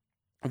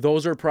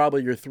 Those are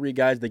probably your 3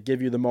 guys that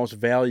give you the most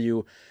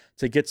value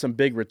to get some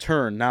big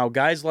return. Now,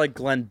 guys like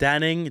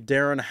Glendening,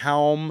 Darren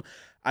Helm,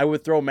 I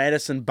would throw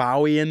Madison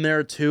Bowie in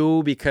there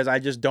too because I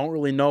just don't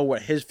really know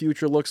what his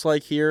future looks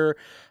like here.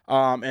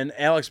 And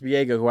Alex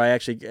Biega, who I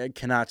actually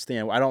cannot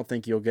stand. I don't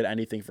think you'll get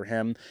anything for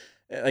him.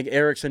 Like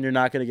Erickson, you're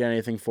not going to get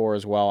anything for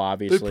as well,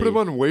 obviously. They put him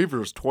on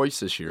waivers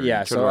twice this year.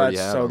 Yeah,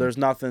 so there's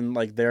nothing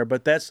like there.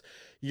 But that's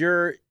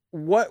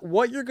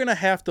what you're going to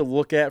have to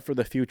look at for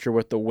the future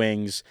with the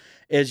Wings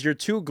is your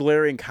 2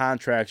 glaring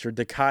contracts, your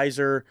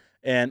DeKeyser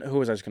and who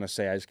was I going to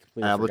say? I just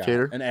completely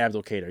Abdelkader? forgot. And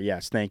Abdelkader,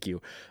 yes, thank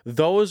you.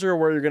 Those are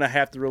where you're going to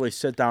have to really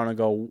sit down and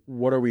go,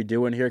 what are we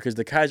doing here? Because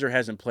DeKeyser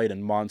hasn't played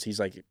in months. He's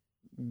like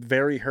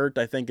very hurt,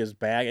 I think, his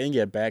back. I think he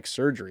had back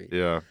surgery.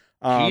 Yeah.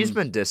 He's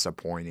been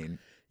disappointing.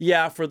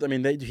 Yeah,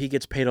 he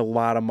gets paid a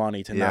lot of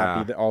money to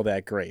not be all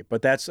that great.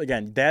 But that's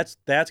going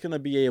to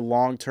be a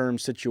long-term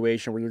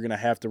situation where you're going to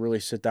have to really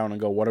sit down and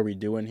go, what are we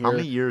doing here? How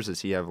many years does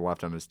he have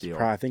left on his deal?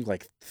 I think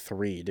like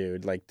 3,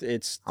 dude. Like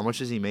how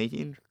much is he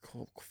making?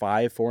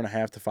 5,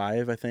 4.5 to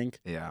 5, I think.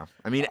 Yeah.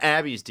 I mean,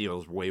 Abby's deal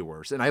is way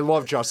worse. And I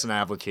love Justin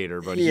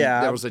Abdelkader, but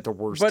that was like the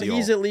worst but deal. But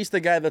he's at least the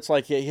guy that's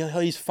like,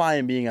 he's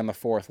fine being on the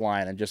 4th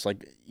line and just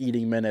like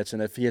eating minutes.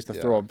 And if he has to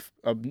throw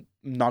up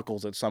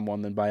knuckles at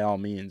someone, then by all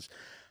means.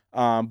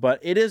 But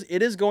it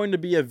is going to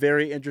be a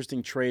very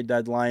interesting trade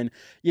deadline.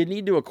 You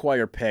need to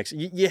acquire picks.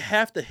 You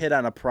have to hit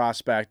on a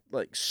prospect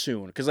like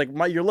soon because like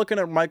you're looking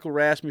at Michael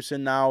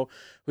Rasmussen now,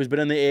 who's been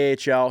in the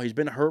AHL. He's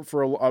been hurt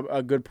for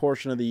a good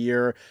portion of the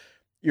year.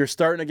 You're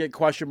starting to get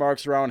question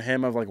marks around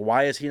him of like,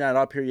 why is he not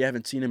up here? You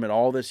haven't seen him at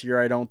all this year,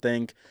 I don't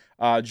think.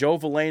 Joe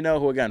Veleno,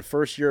 who again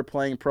first year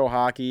playing pro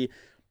hockey.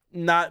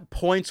 Not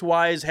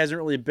points-wise, hasn't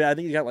really been. I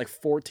think he got like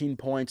 14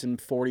 points in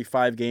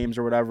 45 games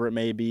or whatever it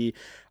may be.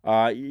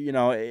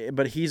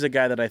 But he's a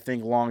guy that I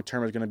think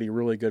long-term is going to be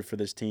really good for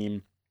this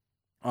team.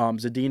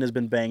 Zadina has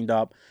been banged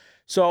up.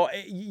 So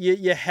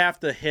you have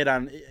to hit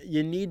on –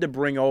 you need to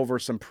bring over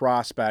some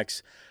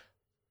prospects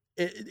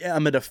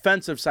on the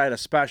defensive side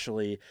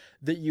especially,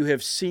 that you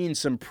have seen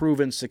some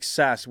proven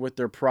success with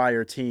their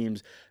prior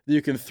teams that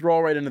you can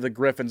throw right into the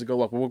Griffins and go,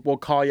 look, we'll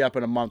call you up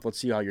in a month. Let's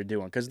see how you're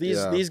doing. Because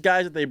these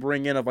guys that they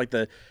bring in of like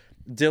the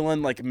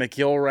Dylan, like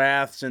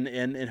McIlraths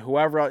and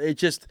whoever else, it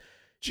just –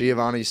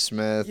 Giovanni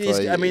Smith.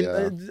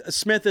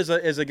 Smith is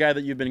a guy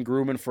that you've been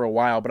grooming for a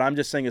while, but I'm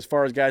just saying as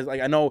far as guys, like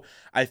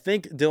I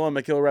think Dylan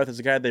McIlrath is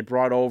a guy they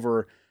brought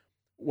over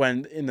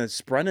when in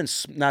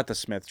the not the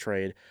Smith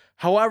trade.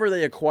 However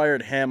they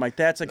acquired him, like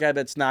that's a guy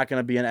that's not going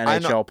to be an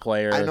NHL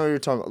player. I know you're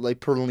talking about, like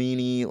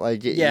Perlini,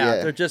 like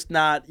they're just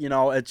not,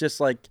 it's just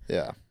like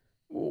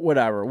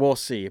whatever. We'll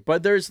see.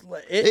 But it's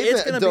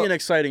going to be an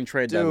exciting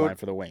trade deadline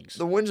for the Wings.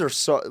 The Wings were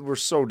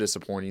so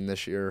disappointing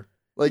this year.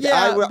 Like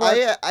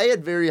I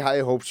had very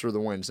high hopes for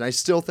the Wings, and I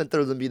still think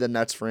they're going to be the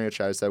Nets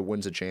franchise that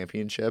wins a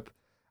championship.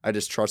 I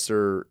just trust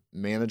their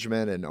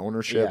management and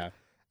ownership,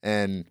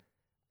 and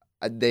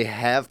they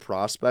have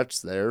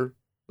prospects there.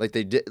 Like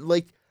they did,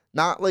 like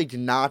not like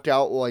knocked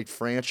out like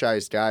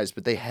franchise guys,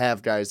 but they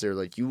have guys there.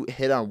 Like you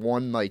hit on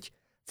one like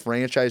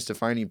franchise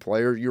defining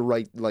player, you're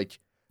right. Like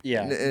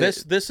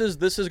this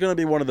is going to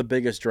be one of the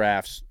biggest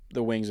drafts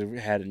the Wings have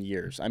had in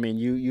years. I mean,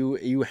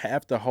 you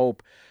have to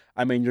hope.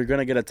 I mean, you're going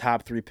to get a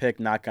top 3 pick,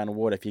 knock on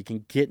wood. If you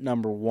can get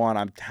number 1,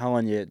 I'm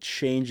telling you, it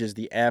changes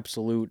the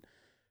absolute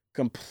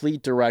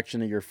complete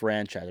direction of your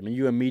franchise. I mean,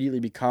 you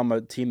immediately become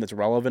a team that's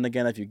relevant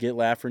again if you get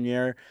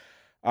Lafreniere.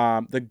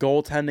 The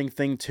goaltending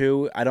thing,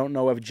 too, I don't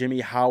know if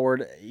Jimmy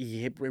Howard,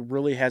 he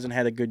really hasn't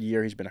had a good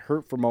year. He's been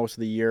hurt for most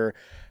of the year.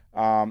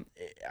 That,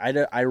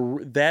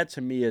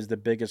 to me, is the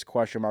biggest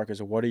question mark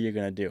is what are you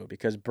going to do?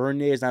 Because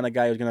Bernier is not a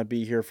guy who's going to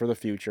be here for the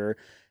future.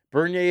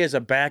 Bernier is a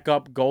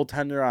backup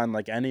goaltender on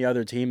like any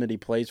other team that he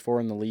plays for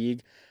in the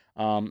league.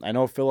 I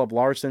know Philip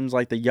Larsson's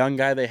like the young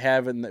guy they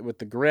have with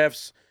the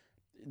Griffs.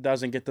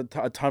 Doesn't get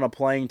a ton of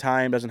playing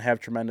time, doesn't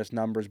have tremendous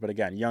numbers, but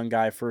again, young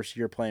guy, first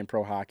year playing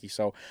pro hockey.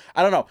 So,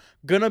 I don't know.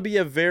 Gonna be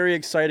a very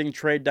exciting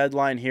trade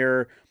deadline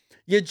here.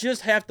 You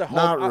just have to hope.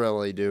 Not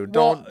really, dude.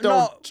 Don't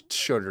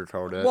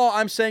sugarcoat it. Well,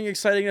 I'm saying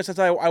exciting since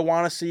I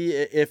want to see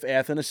if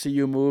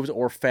Athanasiou moves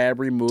or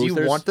Fabry moves. Do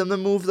you want them to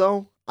move,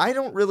 though? I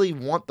don't really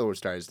want those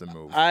guys to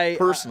move,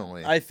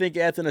 personally. I think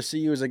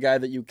Athanasiou is a guy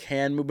that you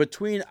can move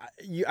between.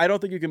 I don't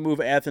think you can move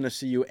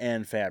Athanasiou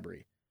and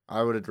Fabry.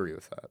 I would agree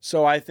with that.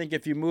 So I think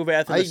if you move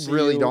Athanasiou, I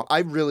really don't. I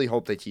really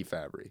hope they keep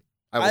Fabry.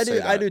 I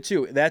do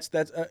too. That's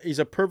he's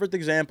a perfect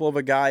example of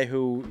a guy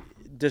who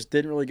just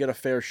didn't really get a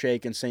fair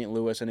shake in St.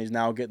 Louis, and he's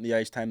now getting the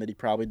ice time that he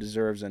probably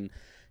deserves, and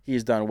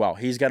he's done well.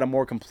 He's got a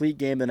more complete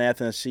game than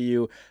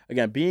Athanasiou.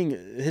 Again,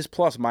 his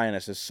plus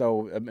minus is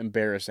so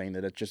embarrassing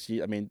that it just.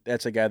 I mean,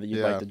 that's a guy that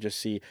you'd like to just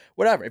see.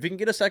 Whatever. If you can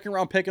get a second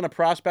round pick and a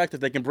prospect, if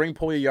they can bring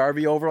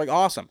Puljujärvi over, like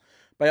awesome,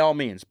 by all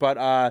means.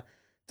 But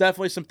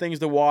definitely some things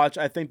to watch.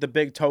 I think the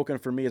big token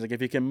for me is like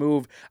if you can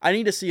move. I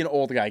need to see an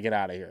old guy get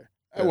out of here,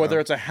 whether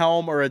it's a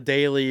Helm or a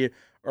Daly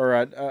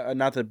or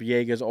not that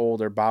Biega's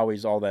old or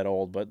Bowie's all that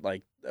old, but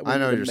like. I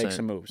know you're saying.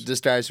 Some moves.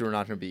 Just guys who are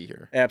not going to be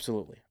here.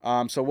 Absolutely.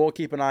 So we'll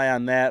keep an eye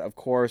on that, of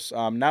course.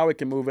 Now we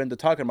can move into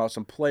talking about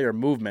some player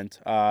movement.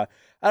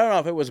 I don't know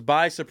if it was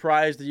by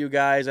surprise to you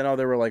guys. I know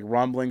there were like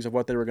rumblings of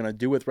what they were going to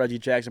do with Reggie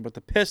Jackson, but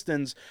the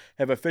Pistons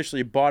have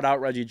officially bought out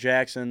Reggie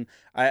Jackson.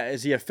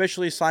 Is he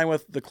officially signed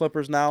with the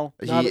Clippers now?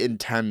 He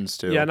intends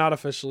to. Yeah, not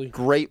officially.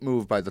 Great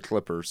move by the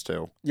Clippers,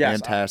 too.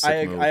 Yes,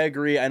 fantastic move. I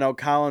agree. I know,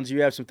 Collins,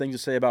 you have some things to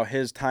say about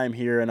his time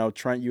here. I know,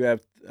 Trent, you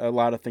have a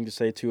lot of things to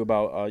say, too,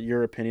 about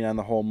your opinion on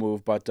the whole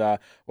move. But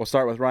we'll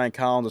start with Ryan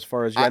Collins as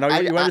far as you. I know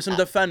you went to some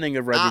defending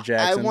of Reggie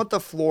Jackson. I want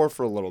the floor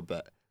for a little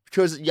bit.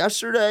 Because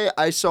yesterday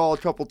I saw a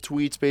couple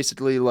tweets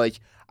basically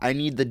like, I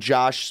need the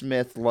Josh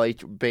Smith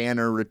like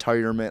banner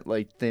retirement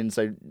like things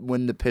like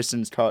when the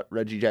Pistons cut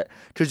Reggie Jackson.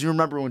 Because you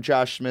remember when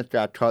Josh Smith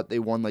got cut, they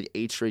won like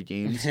 8 straight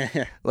games.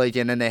 Like,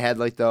 and then they had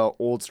like the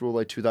old school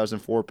like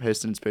 2004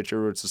 Pistons picture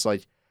where it's just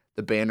like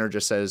the banner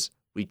just says,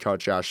 we cut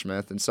Josh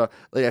Smith and stuff.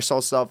 Like I saw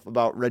stuff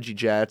about Reggie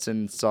Jackson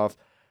and stuff.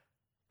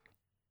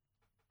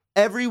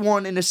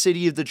 Everyone in the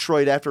city of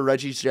Detroit after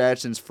Reggie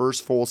Jackson's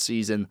first full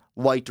season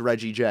liked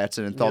Reggie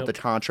Jackson and thought the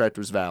contract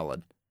was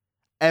valid.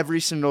 Every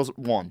single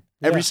one.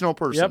 Every single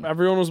person. Yep,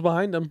 everyone was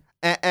behind him.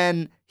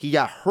 And he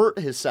got hurt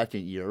his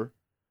second year.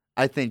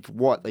 I think,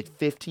 like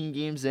 15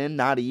 games in,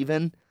 not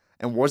even,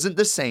 and wasn't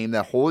the same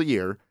that whole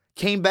year.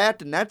 Came back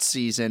the next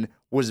season,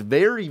 was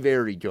very,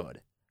 very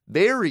good.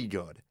 Very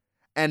good.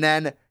 And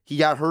then he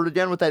got hurt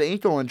again with that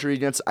ankle injury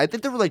against, I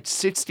think there were like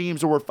 6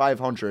 teams over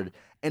 500,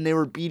 and they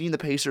were beating the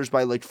Pacers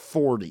by like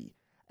 40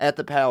 at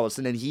the Palace,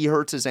 and then he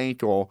hurts his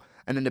ankle,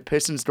 and then the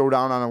Pistons go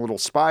down on a little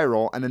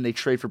spiral, and then they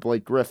trade for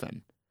Blake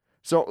Griffin.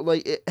 So,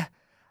 like,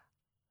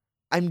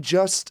 I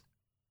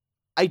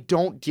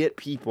don't get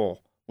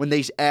people when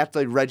they act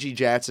like Reggie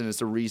Jackson is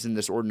the reason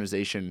this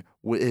organization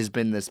has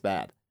been this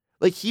bad.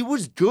 Like, he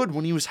was good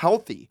when he was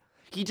healthy.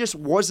 He just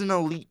wasn't an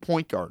elite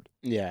point guard.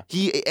 Yeah.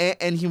 He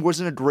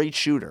wasn't a great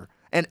shooter.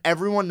 And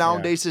everyone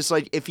nowadays is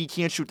like, if he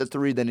can't shoot the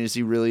three, then is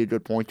he really a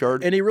good point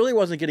guard? And he really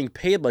wasn't getting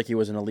paid like he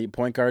was an elite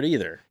point guard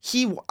either.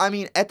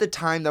 At the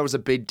time, that was a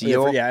big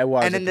deal. Yeah, it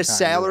was. And in the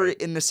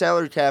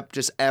salary cap,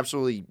 just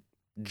absolutely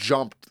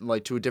jumped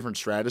like to a different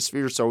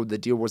stratosphere, so the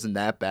deal wasn't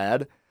that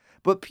bad.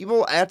 But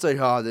people act like,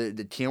 oh,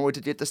 they can't wait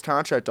to get this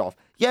contract off.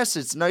 Yes,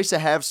 it's nice to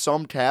have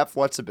some cap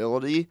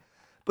flexibility,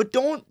 but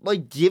don't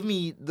like give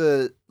me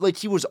the like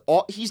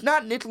he's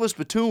not Nicholas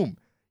Batum.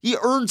 He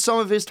earned some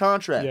of his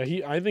contract.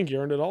 Yeah, I think he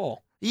earned it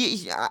all.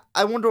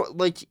 I wonder,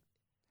 like,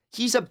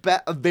 he's a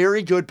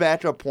very good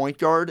backup point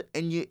guard,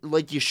 and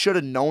you should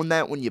have known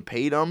that when you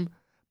paid him.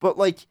 But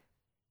like,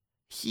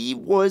 he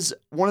was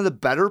one of the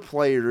better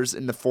players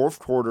in the fourth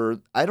quarter.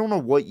 I don't know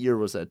what year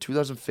was that.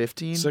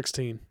 2015?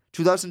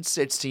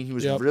 2016. He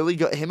was really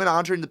good. Him and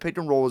Andre in the pick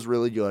and roll was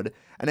really good.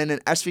 And then in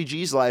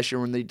SVG's last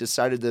year, when they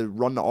decided to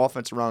run the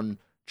offense around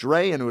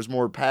Dre, and it was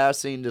more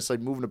passing, just like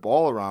moving the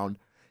ball around.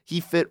 He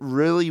fit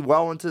really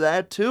well into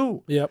that,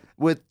 too. Yep.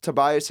 With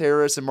Tobias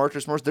Harris and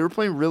Marcus Morris. They were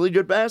playing really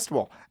good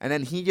basketball. And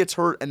then he gets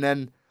hurt, and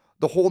then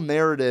the whole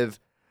narrative.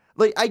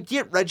 Like, I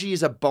get Reggie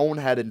is a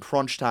bonehead in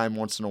crunch time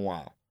once in a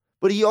while.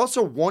 But he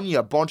also won you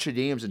a bunch of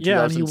games in 2016.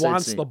 Yeah, and he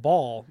wants the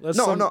ball.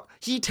 No.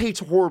 He takes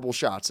horrible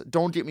shots.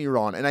 Don't get me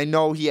wrong. And I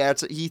know he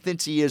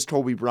thinks he is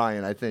Kobe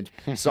Bryant, I think,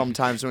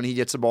 sometimes when he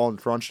gets the ball in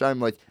crunch time.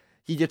 Like,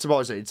 he gets the ball,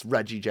 it's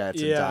Reggie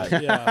Jackson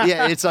time.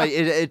 Yeah, it's like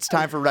it's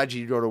time for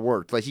Reggie to go to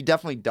work. Like, he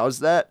definitely does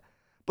that.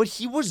 But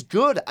he was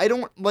good. I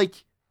don't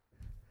like.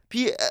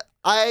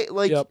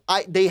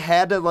 They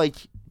had to like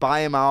buy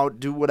him out,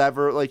 do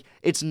whatever. Like,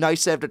 it's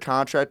nice to have the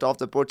contract off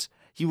the books.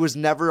 He was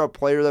never a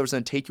player that was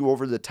going to take you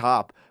over the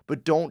top.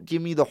 But don't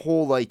give me the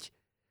whole like.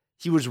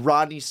 He was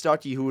Rodney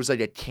Stuckey, who was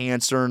like a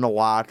cancer in the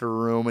locker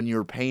room, and you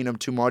were paying him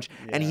too much.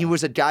 Yeah. And he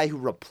was a guy who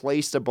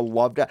replaced a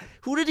beloved guy.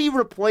 Who did he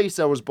replace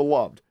that was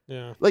beloved?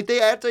 Yeah. Like,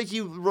 they act like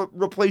he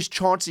replaced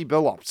Chauncey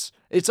Billups.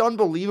 It's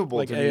unbelievable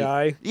like to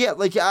AI? me. Yeah,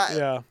 like,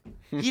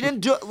 he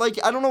didn't do,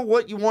 like, I don't know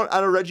what you want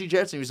out of Reggie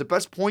Jackson. He was the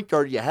best point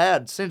guard you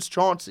had since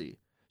Chauncey.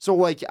 So,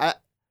 like, I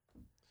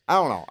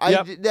don't know.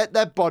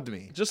 That bugged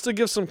me. Just to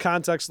give some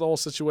context to the whole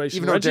situation,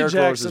 even though Reggie Derrick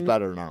Rose Jackson is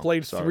better now.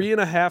 Played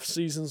 3.5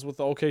 seasons with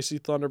the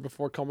OKC Thunder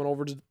before coming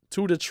over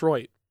to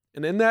Detroit.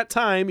 And in that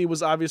time, he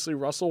was obviously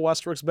Russell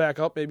Westbrook's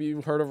backup. Maybe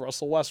you've heard of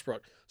Russell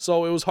Westbrook.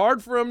 So it was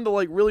hard for him to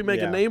like really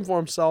make a name for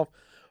himself.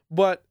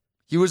 But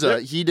he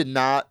did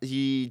not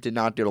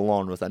get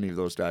along with any of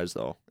those guys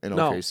though in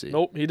OKC.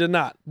 Nope, he did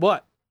not.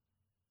 But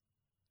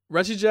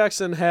Reggie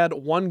Jackson had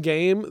one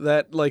game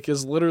that like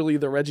is literally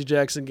the Reggie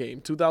Jackson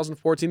game.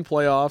 2014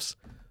 playoffs,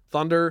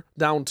 Thunder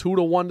down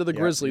 2-1 to the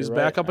Grizzlies,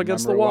 back up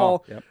against the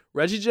wall. Well. Yep.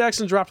 Reggie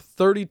Jackson dropped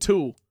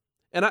 32.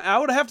 And I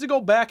would have to go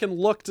back and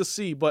look to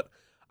see, but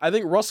I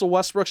think Russell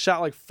Westbrook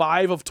shot like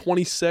 5 of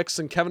 26,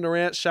 and Kevin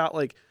Durant shot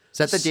like. Is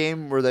that the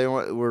game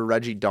where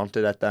Reggie dunked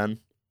it at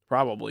them?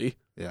 Probably.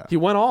 Yeah. He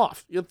went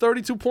off. He had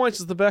 32 points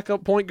as the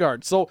backup point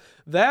guard. So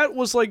that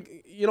was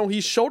like,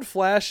 he showed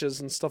flashes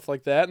and stuff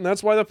like that, and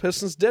that's why the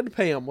Pistons did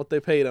pay him what they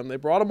paid him. They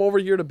brought him over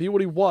here to be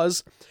what he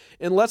was,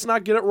 and let's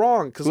not get it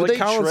wrong, because like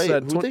Colin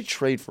said, who'd they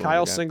trade for?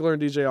 Kyle Singler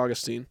and DJ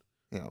Augustine.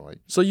 Yeah,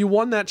 so you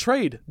won that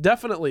trade,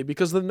 definitely,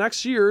 because the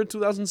next year,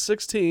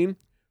 2016,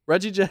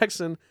 Reggie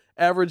Jackson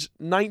averaged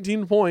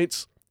 19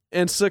 points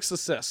and 6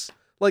 assists.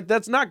 Like,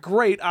 that's not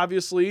great,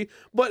 obviously,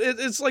 but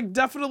it's like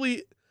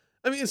definitely.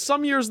 I mean,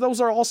 some years those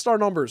are all-star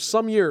numbers.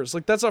 Some years,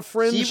 like that's a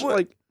fringe.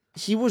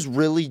 He was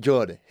really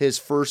good his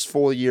first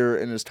full year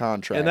in his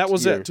contract, and that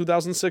was it.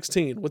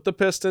 2016 with the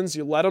Pistons,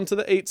 you led him to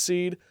the 8th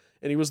seed,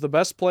 and he was the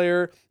best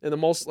player and the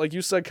most, like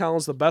you said,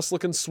 Collins, the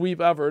best-looking sweep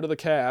ever to the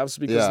Cavs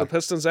because the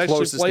Pistons actually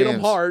closest played games.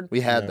 him hard.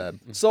 We had them.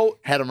 So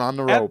had him on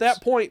the ropes. At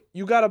that point,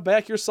 you got to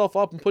back yourself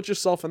up and put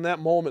yourself in that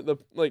moment.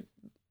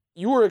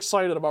 You were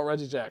excited about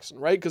Reggie Jackson,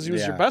 right? Because he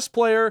was your best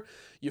player.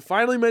 You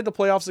finally made the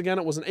playoffs again.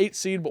 It was an 8th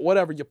seed, but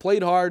whatever. You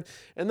played hard.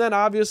 And then,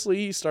 obviously,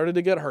 he started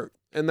to get hurt.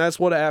 And that's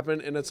what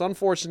happened. And it's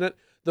unfortunate.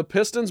 The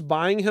Pistons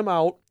buying him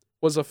out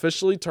was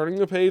officially turning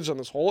the page on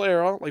this whole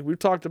era. Like we've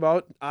talked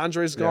about.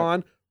 Andre's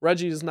gone.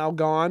 Reggie is now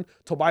gone.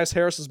 Tobias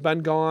Harris has been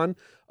gone.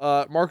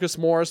 Marcus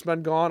Morris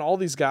been gone. All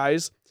these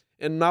guys.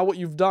 And now what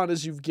you've done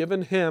is you've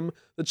given him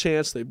the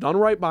chance. They've done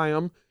right by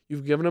him.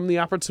 You've given him the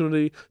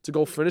opportunity to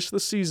go finish the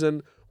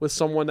season with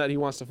someone that he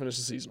wants to finish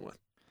the season with.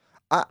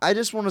 I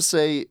just want to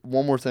say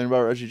one more thing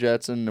about Reggie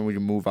Jackson, and then we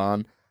can move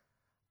on.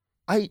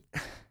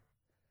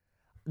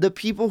 The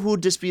people who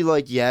would just be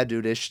like, yeah,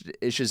 dude, Ish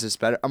is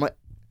better. I'm like,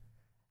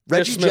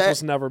 Reggie Smith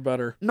was never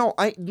better. No,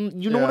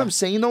 you know what I'm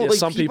saying though? Yeah, like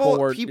some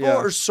people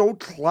are so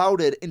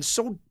clouded and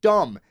so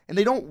dumb, and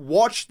they don't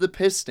watch the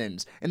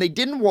Pistons, and they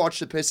didn't watch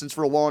the Pistons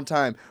for a long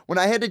time. When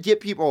I had to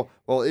get people,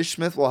 well, Ish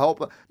Smith will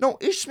help. No,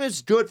 Ish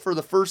Smith's good for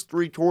the first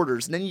 3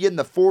 quarters, and then you get in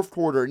the 4th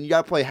quarter, and you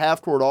got to play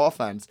half-court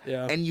offense,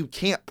 and you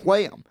can't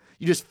play him.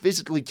 You just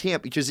physically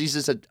can't because he's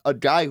just a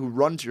guy who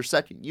runs your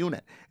second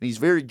unit, and he's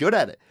very good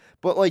at it.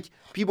 But like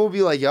people will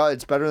be like, yeah,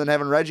 it's better than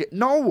having Reggie.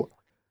 No.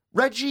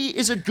 Reggie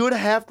is a good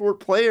half-court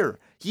player.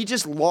 He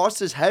just lost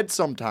his head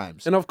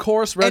sometimes. And of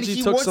course,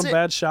 Reggie took some wasn't-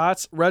 bad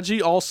shots.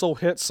 Reggie also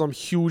hit some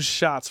huge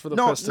shots for the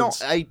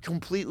Pistons. No, I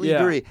completely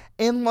agree.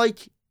 And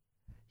like,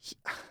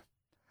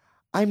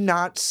 I'm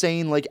not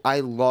saying like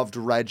I loved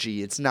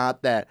Reggie. It's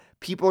not that.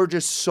 People are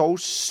just so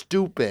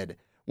stupid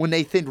when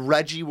they think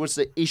Reggie was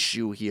the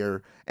issue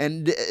here.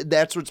 And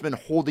that's what's been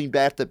holding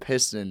back the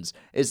Pistons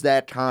is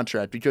that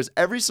contract. Because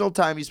every single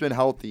time he's been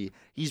healthy,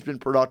 he's been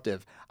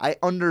productive. I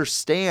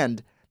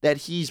understand that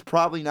he's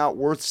probably not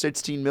worth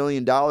 $16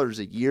 million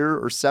a year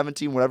or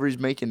 17, whatever he's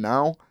making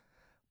now.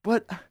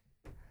 But,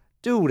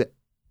 dude,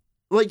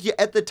 like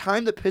at the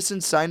time the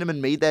Pistons signed him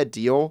and made that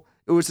deal,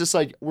 it was just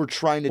like we're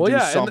trying to do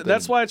something. And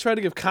that's why I tried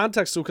to give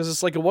context to it, because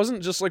it's like it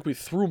wasn't just like we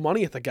threw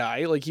money at the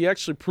guy. Like he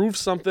actually proved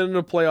something in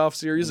a playoff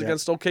series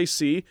against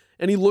OKC,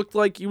 and he looked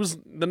like he was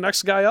the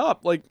next guy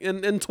up. Like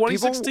in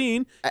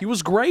 2016, he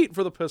was great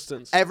for the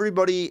Pistons.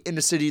 Everybody in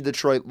the city of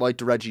Detroit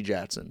liked Reggie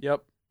Jackson.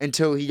 Yep.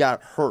 Until he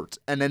got hurt,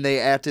 and then they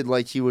acted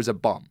like he was a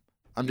bum.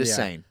 I'm just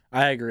saying.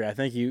 I agree. I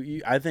think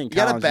I think he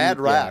got a Collins, bad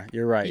rap. Yeah,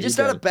 you're right. He just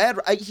had a bad.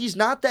 He's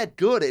not that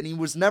good, and he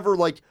was never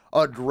like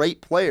a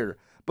great player.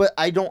 But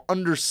I don't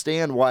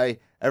understand why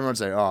everyone's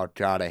like, "Oh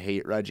God, I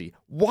hate Reggie."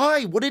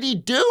 Why? What did he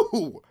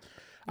do?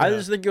 I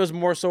just think it was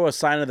more so a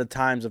sign of the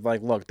times of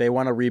like, look, they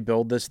want to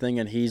rebuild this thing,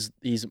 and he's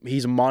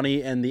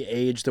money and the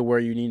age to where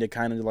you need to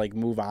kind of like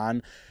move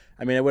on.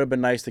 I mean, it would have been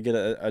nice to get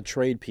a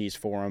trade piece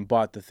for him,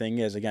 but the thing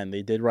is, again,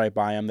 they did right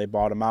by him. They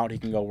bought him out. He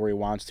can go where he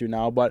wants to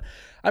now. But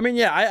I mean,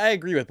 yeah, I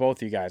agree with both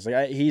of you guys.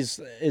 Like, he's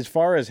as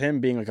far as him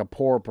being like a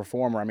poor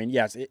performer. I mean,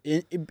 yes,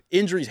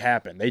 injuries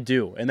happen. They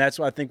do, and that's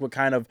what I think what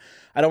kind of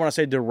I don't want to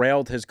say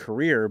derailed his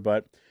career,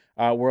 but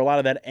where a lot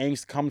of that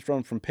angst comes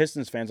from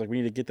Pistons fans. Like, we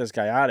need to get this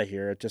guy out of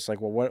here. It's just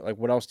like, well,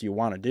 what else do you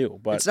want to do?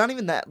 But it's not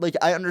even that. Like,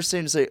 I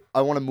understand to say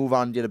I want to move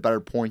on and get a better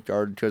point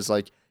guard because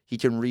like. He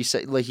can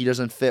reset, like he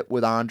doesn't fit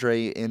with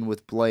Andre and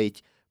with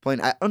Blake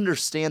playing. I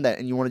understand that,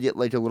 and you want to get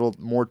like a little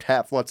more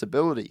tap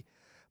flexibility.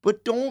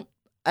 But don't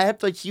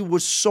act like he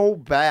was so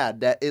bad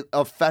that it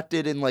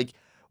affected and like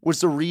was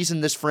the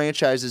reason this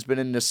franchise has been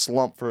in this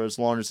slump for as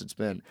long as it's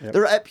been.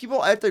 Yep.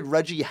 People act like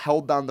Reggie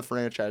held down the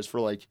franchise for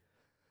like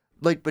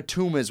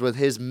Batum is with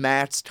his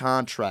max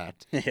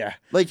contract. Yeah.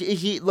 Like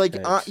he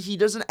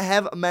doesn't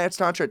have a max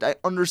contract. I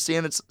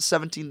understand it's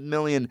 $17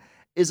 million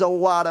is a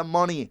lot of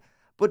money.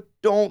 But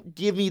don't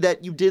give me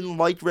that you didn't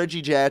like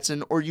Reggie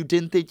Jackson or you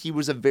didn't think he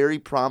was a very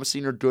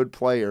promising or good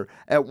player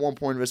at one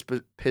point of his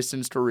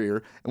Pistons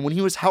career. And when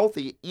he was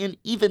healthy, and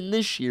even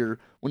this year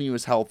when he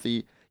was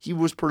healthy, he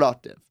was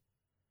productive.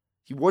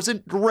 He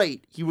wasn't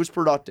great. He was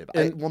productive.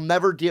 I will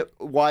never get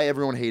why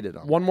everyone hated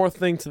him. One more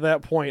thing to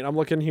that point. I'm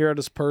looking here at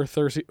his per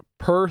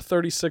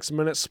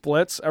 36-minute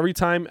splits. Every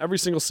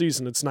single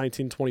season, it's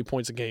 19, 20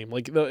 points a game.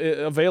 Like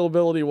the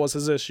availability was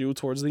his issue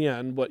towards the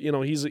end, but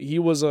he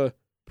was a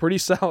pretty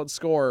solid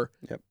scorer.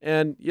 Yep.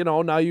 And,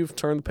 now you've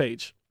turned the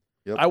page.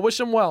 Yep. I wish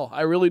him well.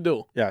 I really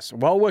do. Yes.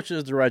 Well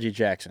wishes to Reggie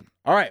Jackson.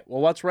 All right.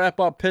 Well, let's wrap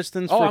up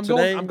Pistons for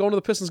today. I'm going to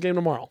the Pistons game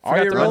tomorrow.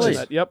 Are you really?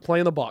 That. Yep,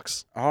 playing the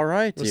Bucks. All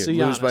right. Let's dude.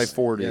 see Lose Giannis. by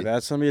 40. Yeah,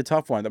 that's going to be a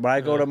tough one. When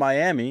I go to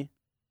Miami,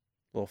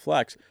 little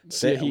flex,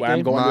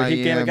 I'm going to a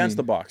Heat game against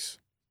the Bucks.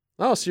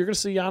 Oh, so you're going to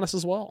see Giannis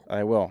as well.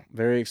 I will.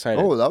 Very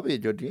excited. Oh, that'll be a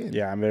good game.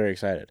 Yeah, I'm very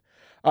excited.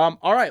 All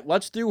right,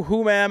 let's do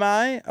Who Am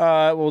I?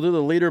 We'll do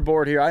the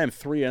leaderboard here. I am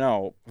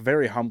 3-0,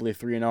 very humbly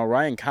 3-0.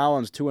 Ryan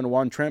Collins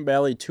 2-1. Trent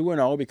Balley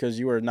 2-0 because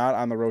you are not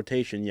on the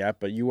rotation yet,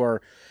 but you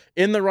are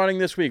in the running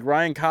this week.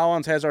 Ryan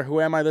Collins has our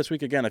Who Am I this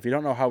week. Again, if you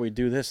don't know how we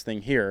do this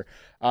thing here,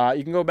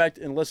 you can go back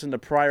and listen to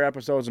prior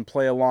episodes and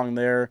play along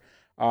there.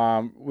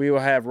 We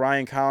will have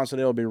Ryan Collins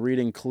today. Will be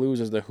reading clues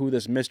as to who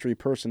this mystery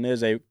person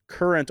is, a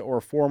current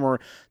or former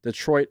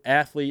Detroit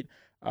athlete.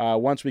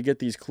 Once we get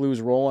these clues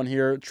rolling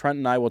here, Trent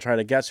and I will try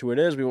to guess who it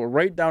is. We will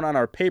write down on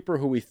our paper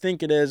who we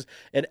think it is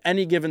at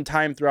any given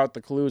time throughout the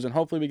clues, and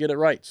hopefully we get it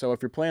right. So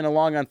if you're playing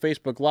along on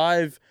Facebook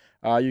Live,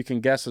 you can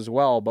guess as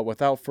well. But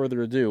without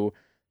further ado,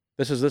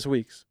 this is this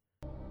week's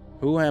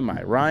Who Am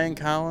I? Ryan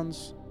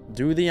Collins,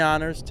 do the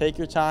honors. Take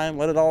your time.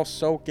 Let it all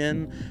soak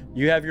in.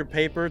 You have your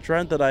paper,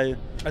 Trent, that I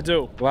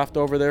do left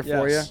over there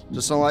for you?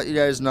 Just to let you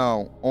guys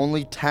know,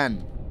 only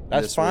 10.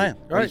 That's fine.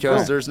 All right,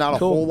 because there's not a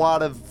whole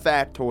lot of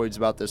factoids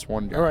about this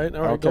one guy. All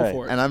right, go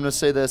for it. And I'm going to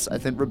say this. I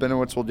think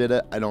Rabinowitz will get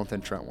it. I don't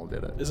think Trent will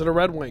get it. Is it a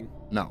Red Wing?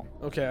 No.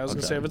 Okay, I was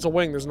going to say, if it's a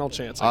wing, there's no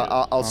chance.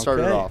 I'll start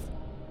it off.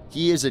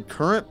 He is a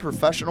current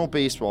professional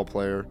baseball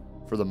player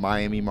for the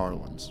Miami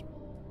Marlins.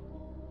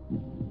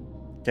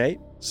 Okay.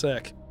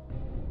 Sick.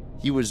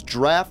 He was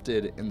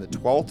drafted in the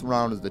 12th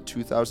round of the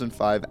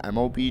 2005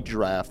 MLB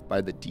draft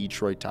by the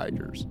Detroit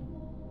Tigers.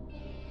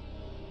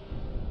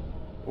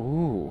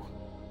 Ooh.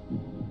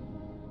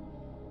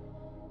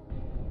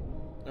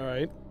 All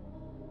right.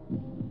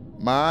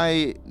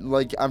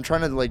 I'm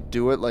trying to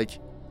do it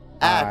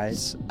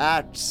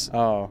acts.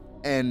 Oh.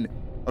 And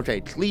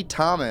Clee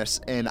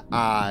Thomas and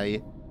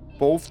I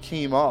both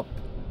came up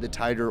the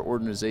Tiger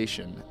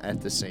organization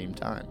at the same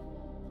time.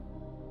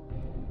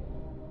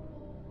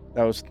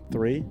 That was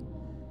 3?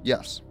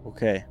 Yes.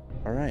 Okay.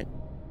 All right.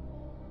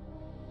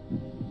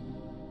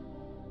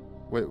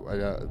 Wait,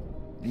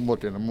 I'm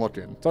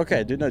looking. It's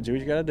okay, dude. No, do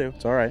what you gotta do.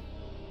 It's all right.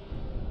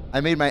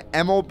 I made my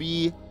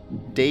MLB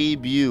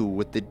debut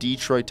with the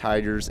Detroit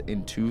Tigers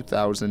in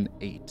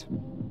 2008.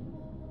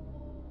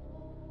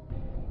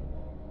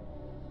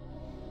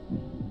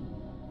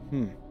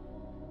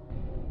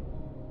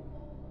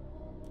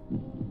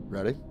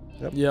 Ready?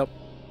 Yep.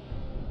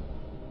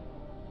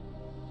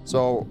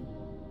 So,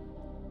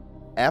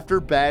 after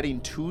batting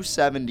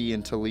 .270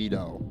 in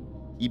Toledo,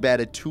 he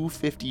batted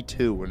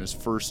 .252 in his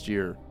first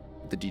year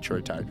with the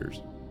Detroit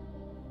Tigers.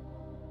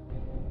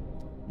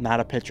 Not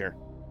a pitcher.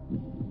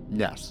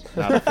 Yes,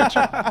 not a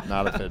pitcher.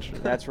 Not a pitcher.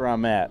 That's where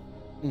I'm at.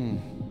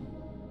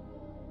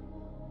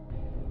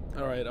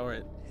 All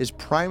right. His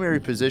primary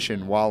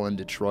position while in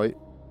Detroit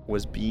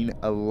was being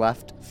a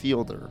left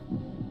fielder.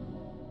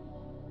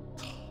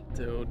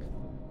 Dude,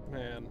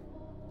 man.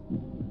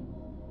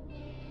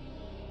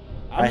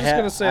 I'm just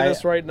going to say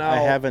this right now. I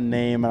have a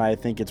name, and I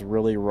think it's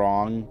really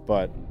wrong,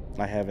 but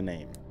I have a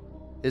name.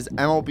 His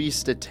MLB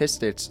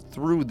statistics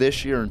through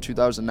this year in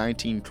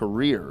 2019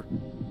 career,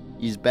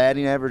 his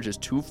batting average is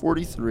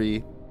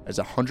 .243, has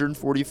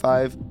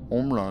 145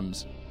 home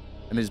runs,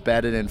 and has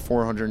batted in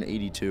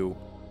 482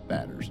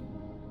 batters.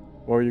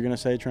 What were you going to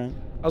say, Trent?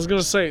 I was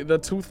going to say the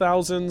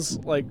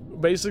 2000s, like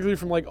basically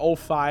from like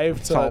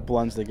 05 to... It all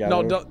blends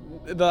together. No,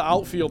 the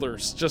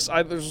outfielders. That's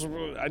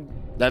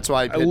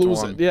why I I picked lose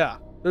one. it. Yeah.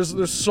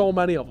 There's so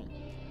many of them.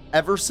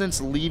 Ever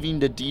since leaving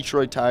the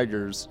Detroit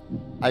Tigers,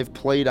 I've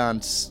played on...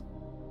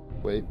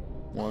 Wait.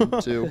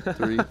 1, 2,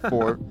 3,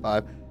 4,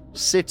 5...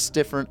 6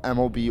 different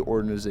MLB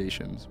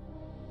organizations.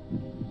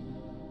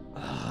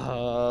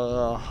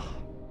 I'm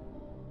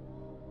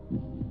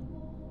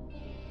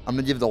going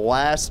to give the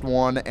last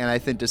one, and I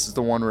think this is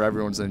the one where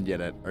everyone's going to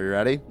get it. Are you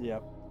ready?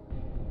 Yep.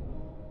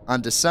 On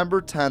December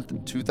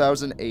 10th,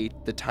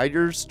 2008, the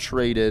Tigers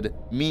traded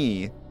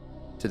me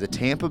to the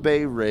Tampa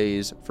Bay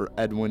Rays for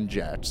Edwin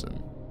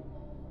Jackson.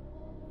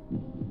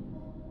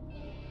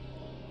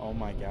 Oh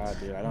my God,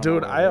 dude. I don't know.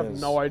 Dude, who I it have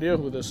is. no idea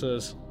who this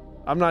is.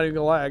 I'm not even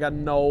gonna lie. I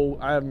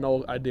have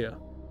no idea.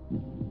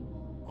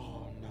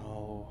 Oh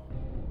no.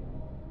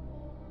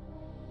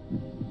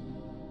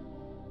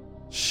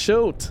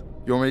 Shoot.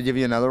 You want me to give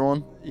you another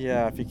one?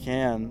 Yeah, if you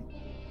can.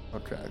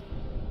 Okay.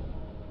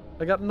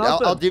 I got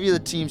nothing. I'll give you the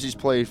teams he's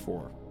played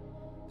for.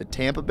 The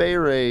Tampa Bay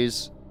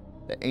Rays,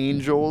 the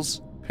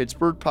Angels,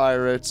 Pittsburgh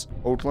Pirates,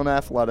 Oakland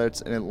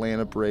Athletics, and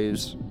Atlanta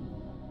Braves,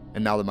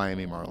 and now the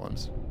Miami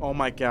Marlins. Oh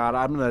my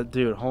God,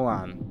 dude, hold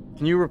on.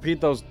 Can you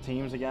repeat those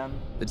teams again?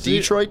 The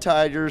Detroit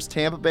Tigers,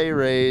 Tampa Bay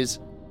Rays,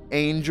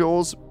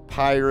 Angels,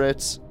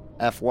 Pirates,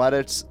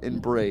 Athletics,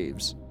 and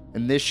Braves.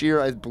 And this year,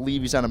 I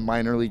believe he's on a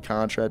minor league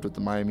contract with the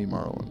Miami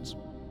Marlins.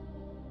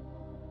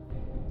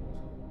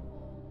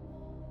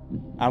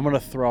 I'm going to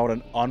throw out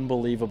an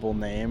unbelievable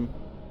name.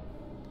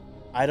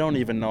 I don't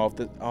even know if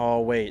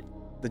oh, wait.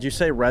 Did you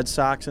say Red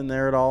Sox in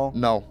there at all?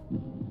 No.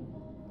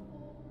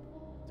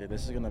 Dude,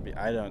 this is going to be...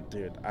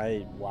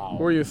 wow.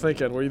 Who were you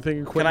thinking? Were you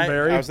thinking Quentin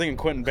Berry? I was thinking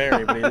Quentin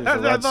Berry, but he was the I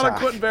Red thought of Sox.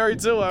 Quentin Berry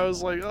too. I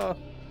was like, oh.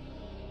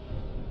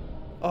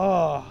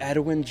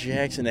 Edwin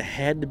Jackson. It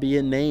had to be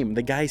a name.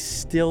 The guy's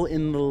still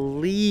in the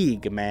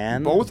league,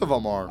 man. Both of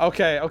them are.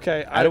 Okay.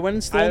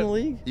 Edwin's still in the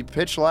league? He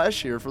pitched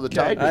last year for the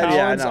Okay, Tigers. Collins,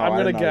 Yeah, I know, I'm I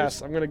gonna know.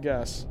 guess. I'm gonna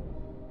guess.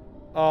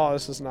 Oh,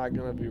 this is not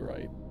gonna be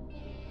right.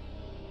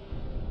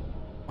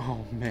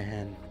 Oh,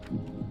 man.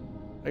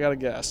 I gotta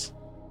guess.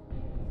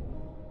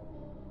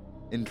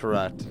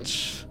 Incorrect.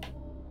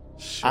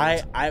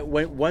 Shoot.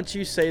 Once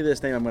you say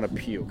this name, I'm going to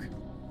puke.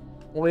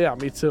 Well, yeah,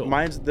 me too.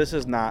 This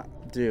is not...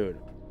 Dude.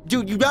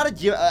 Dude, you gotta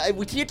give.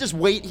 We can't just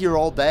wait here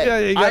all day. Yeah,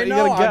 you gotta, I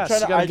know. you gotta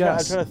guess. You gotta I'm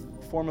guess. trying to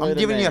formulate I'm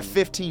giving you a name.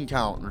 15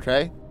 count,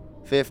 okay?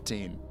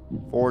 15,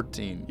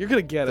 14, You're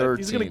gonna get it.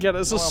 He's gonna 13, get it.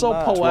 This is No, so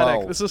I'm not. poetic.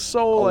 12, This is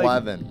so like.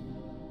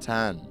 11,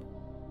 10,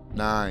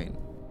 9,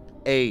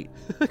 8,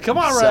 Come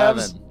on, 7,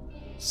 Revs.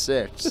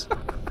 6,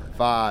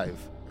 5,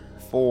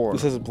 4.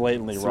 This is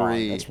blatantly wrong.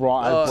 3, That's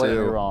wrong. I'm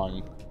blatantly 2.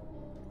 wrong.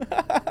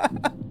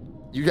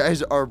 You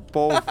guys are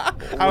both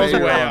I was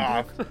way wrong.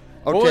 off.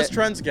 Okay. What was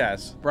Trent's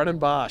guess? Brennan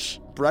Bosch.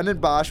 Brendan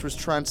Bosch was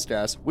Trent's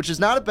guess, which is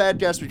not a bad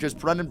guess because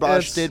Brendan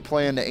Bosch It's- did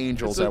play in the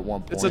Angels at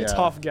one point. It's a Yeah.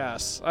 tough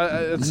guess.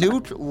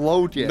 Newt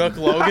Logan. Nook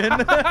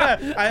Logan?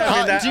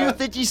 Do you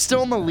think he's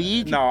still in the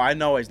league? No, I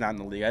know he's not in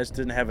the league. I just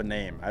didn't have a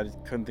name. I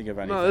just couldn't think of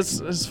anything. No,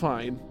 it's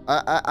fine.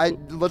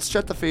 Let's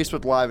check the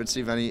Facebook Live and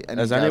see if any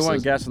Has anyone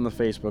guesses. guessed on the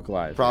Facebook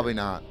Live? Probably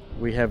not.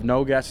 We have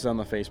no guesses on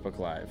the Facebook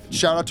Live.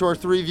 Shout out to our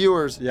 3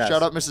 viewers. Yes.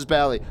 Shout out Mrs.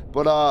 Balley.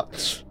 But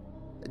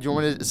do you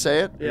want me to say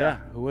it? Yeah.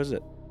 Who is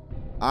it?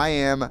 I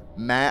am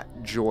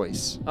Matt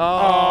Joyce. Oh.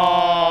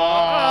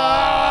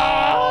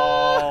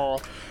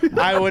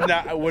 I would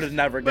have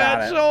never got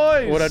Matt it.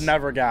 Joyce. Would have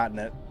never gotten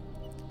it.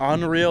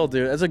 Unreal,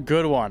 dude. That's a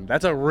good one.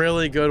 That's a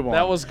really good one.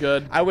 That was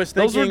good. I was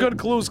thinking, those were good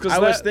clues because I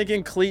was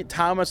thinking Cleat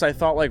Thomas. I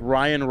thought like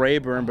Ryan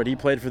Rayburn, but he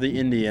played for the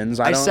Indians.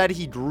 I said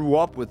he grew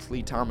up with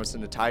Cleat Thomas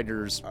in the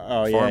Tigers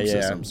farm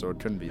system, so it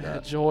couldn't be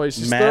that. Joyce.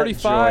 He's Matt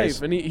 35,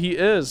 Joyce. and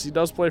he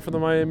does play for the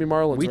Miami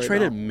Marlins. We right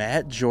traded now.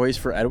 Matt Joyce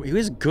for Edwin. He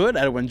was good,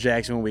 Edwin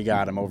Jackson, when we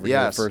got him over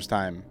here the first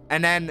time.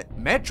 And then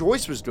Matt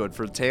Joyce was good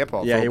for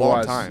Tampa for a he long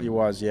was. time. He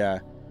was, yeah.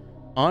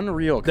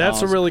 Unreal. That's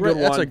Collins. a really good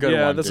one. That's a good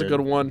yeah, one. that's dude. a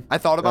good one. I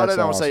thought about That's it,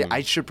 and I was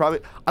awesome.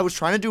 like, I was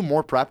trying to do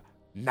more prep.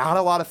 Not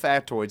a lot of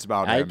factoids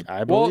about him.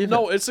 I Well, believe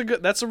no,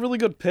 it. that's a really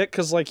good pick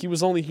because like he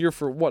was only here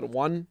for what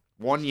 1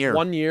 year.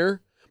 1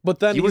 year. But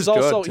then He he's was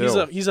good, also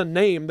too. he's a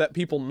name that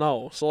people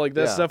know. So like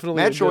that's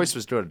definitely Matt a Joyce good,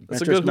 was good. That's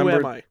Matt a good Joyce who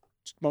am number- I?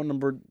 About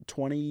number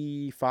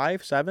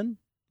 25, 7?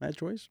 Matt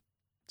Joyce?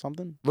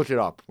 Something? Look it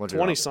up.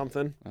 20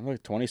 something. I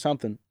look 20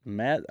 something.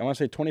 Matt, I want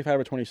to say 25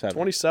 or 27.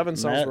 27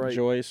 sounds Matt right.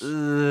 Joyce.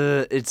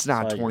 It's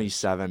not Tigers.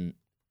 27.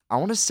 I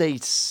want to say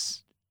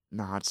it's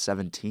not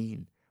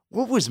 17.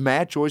 What was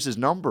Matt Joyce's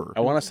number? I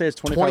want to say it's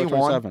 25 or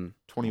 21. 27.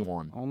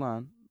 21. Hold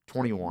on.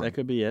 21. That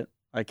could be it.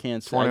 I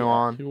can't say.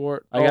 21. He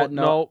wore, I got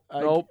nope.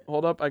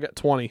 Hold up. I got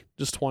 20.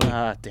 Just 20.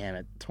 Ah, damn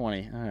it.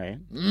 20. All right.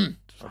 Okay.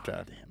 Oh,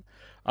 damn.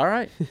 All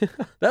right.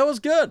 That was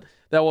good.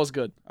 That was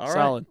good. All right.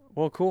 Solid.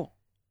 Well, cool.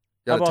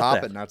 Got to How about top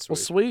that? it, not Well,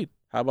 sweet. sweet.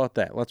 How about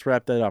that? Let's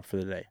wrap that up for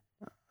the day.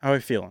 How are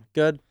you feeling?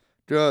 Good?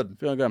 Good.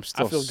 Feeling good?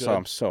 I feel good.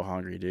 I'm so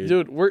hungry, dude.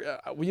 Dude,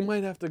 we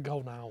might have to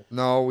go now.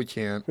 No, we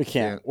can't. We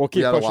can't. We'll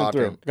keep gotta pushing lock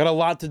through. in. Got a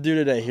lot to do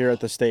today here at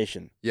the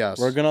station. Yes.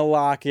 We're going to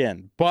lock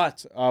in.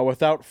 But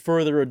without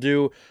further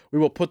ado, we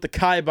will put the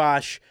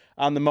kibosh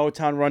on the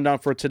Motown Rundown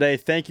for today.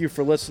 Thank you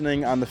for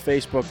listening on the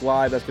Facebook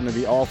Live. That's going to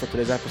be all for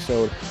today's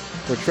episode.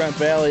 For Trent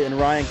Balley and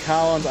Ryan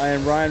Collins, I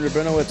am Ryan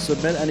Rabinowitz.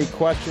 Submit any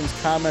questions,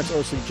 comments,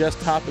 or suggest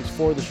topics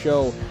for the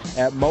show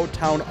at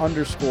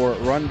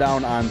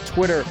Motown_Rundown on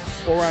Twitter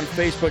or on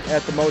Facebook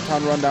at the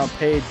Motown Rundown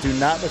page. Do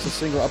not miss a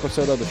single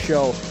episode of the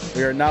show.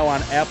 We are now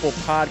on Apple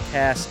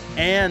Podcasts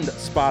and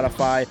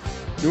Spotify.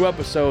 New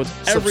episodes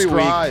every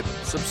week.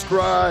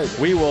 Subscribe.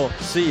 We will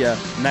see you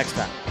next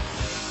time.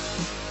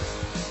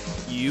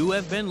 You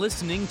have been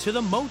listening to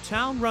the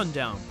Motown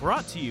Rundown,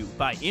 brought to you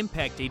by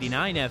Impact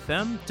 89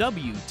 FM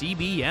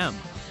WDBM.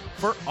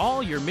 For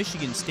all your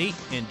Michigan State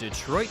and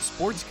Detroit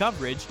sports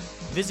coverage,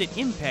 visit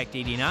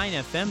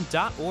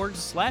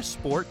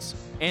impact89fm.org/sports,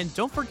 and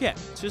don't forget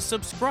to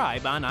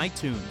subscribe on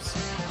iTunes.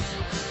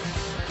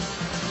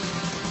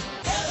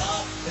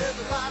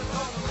 Everybody's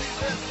gonna leave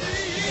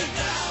this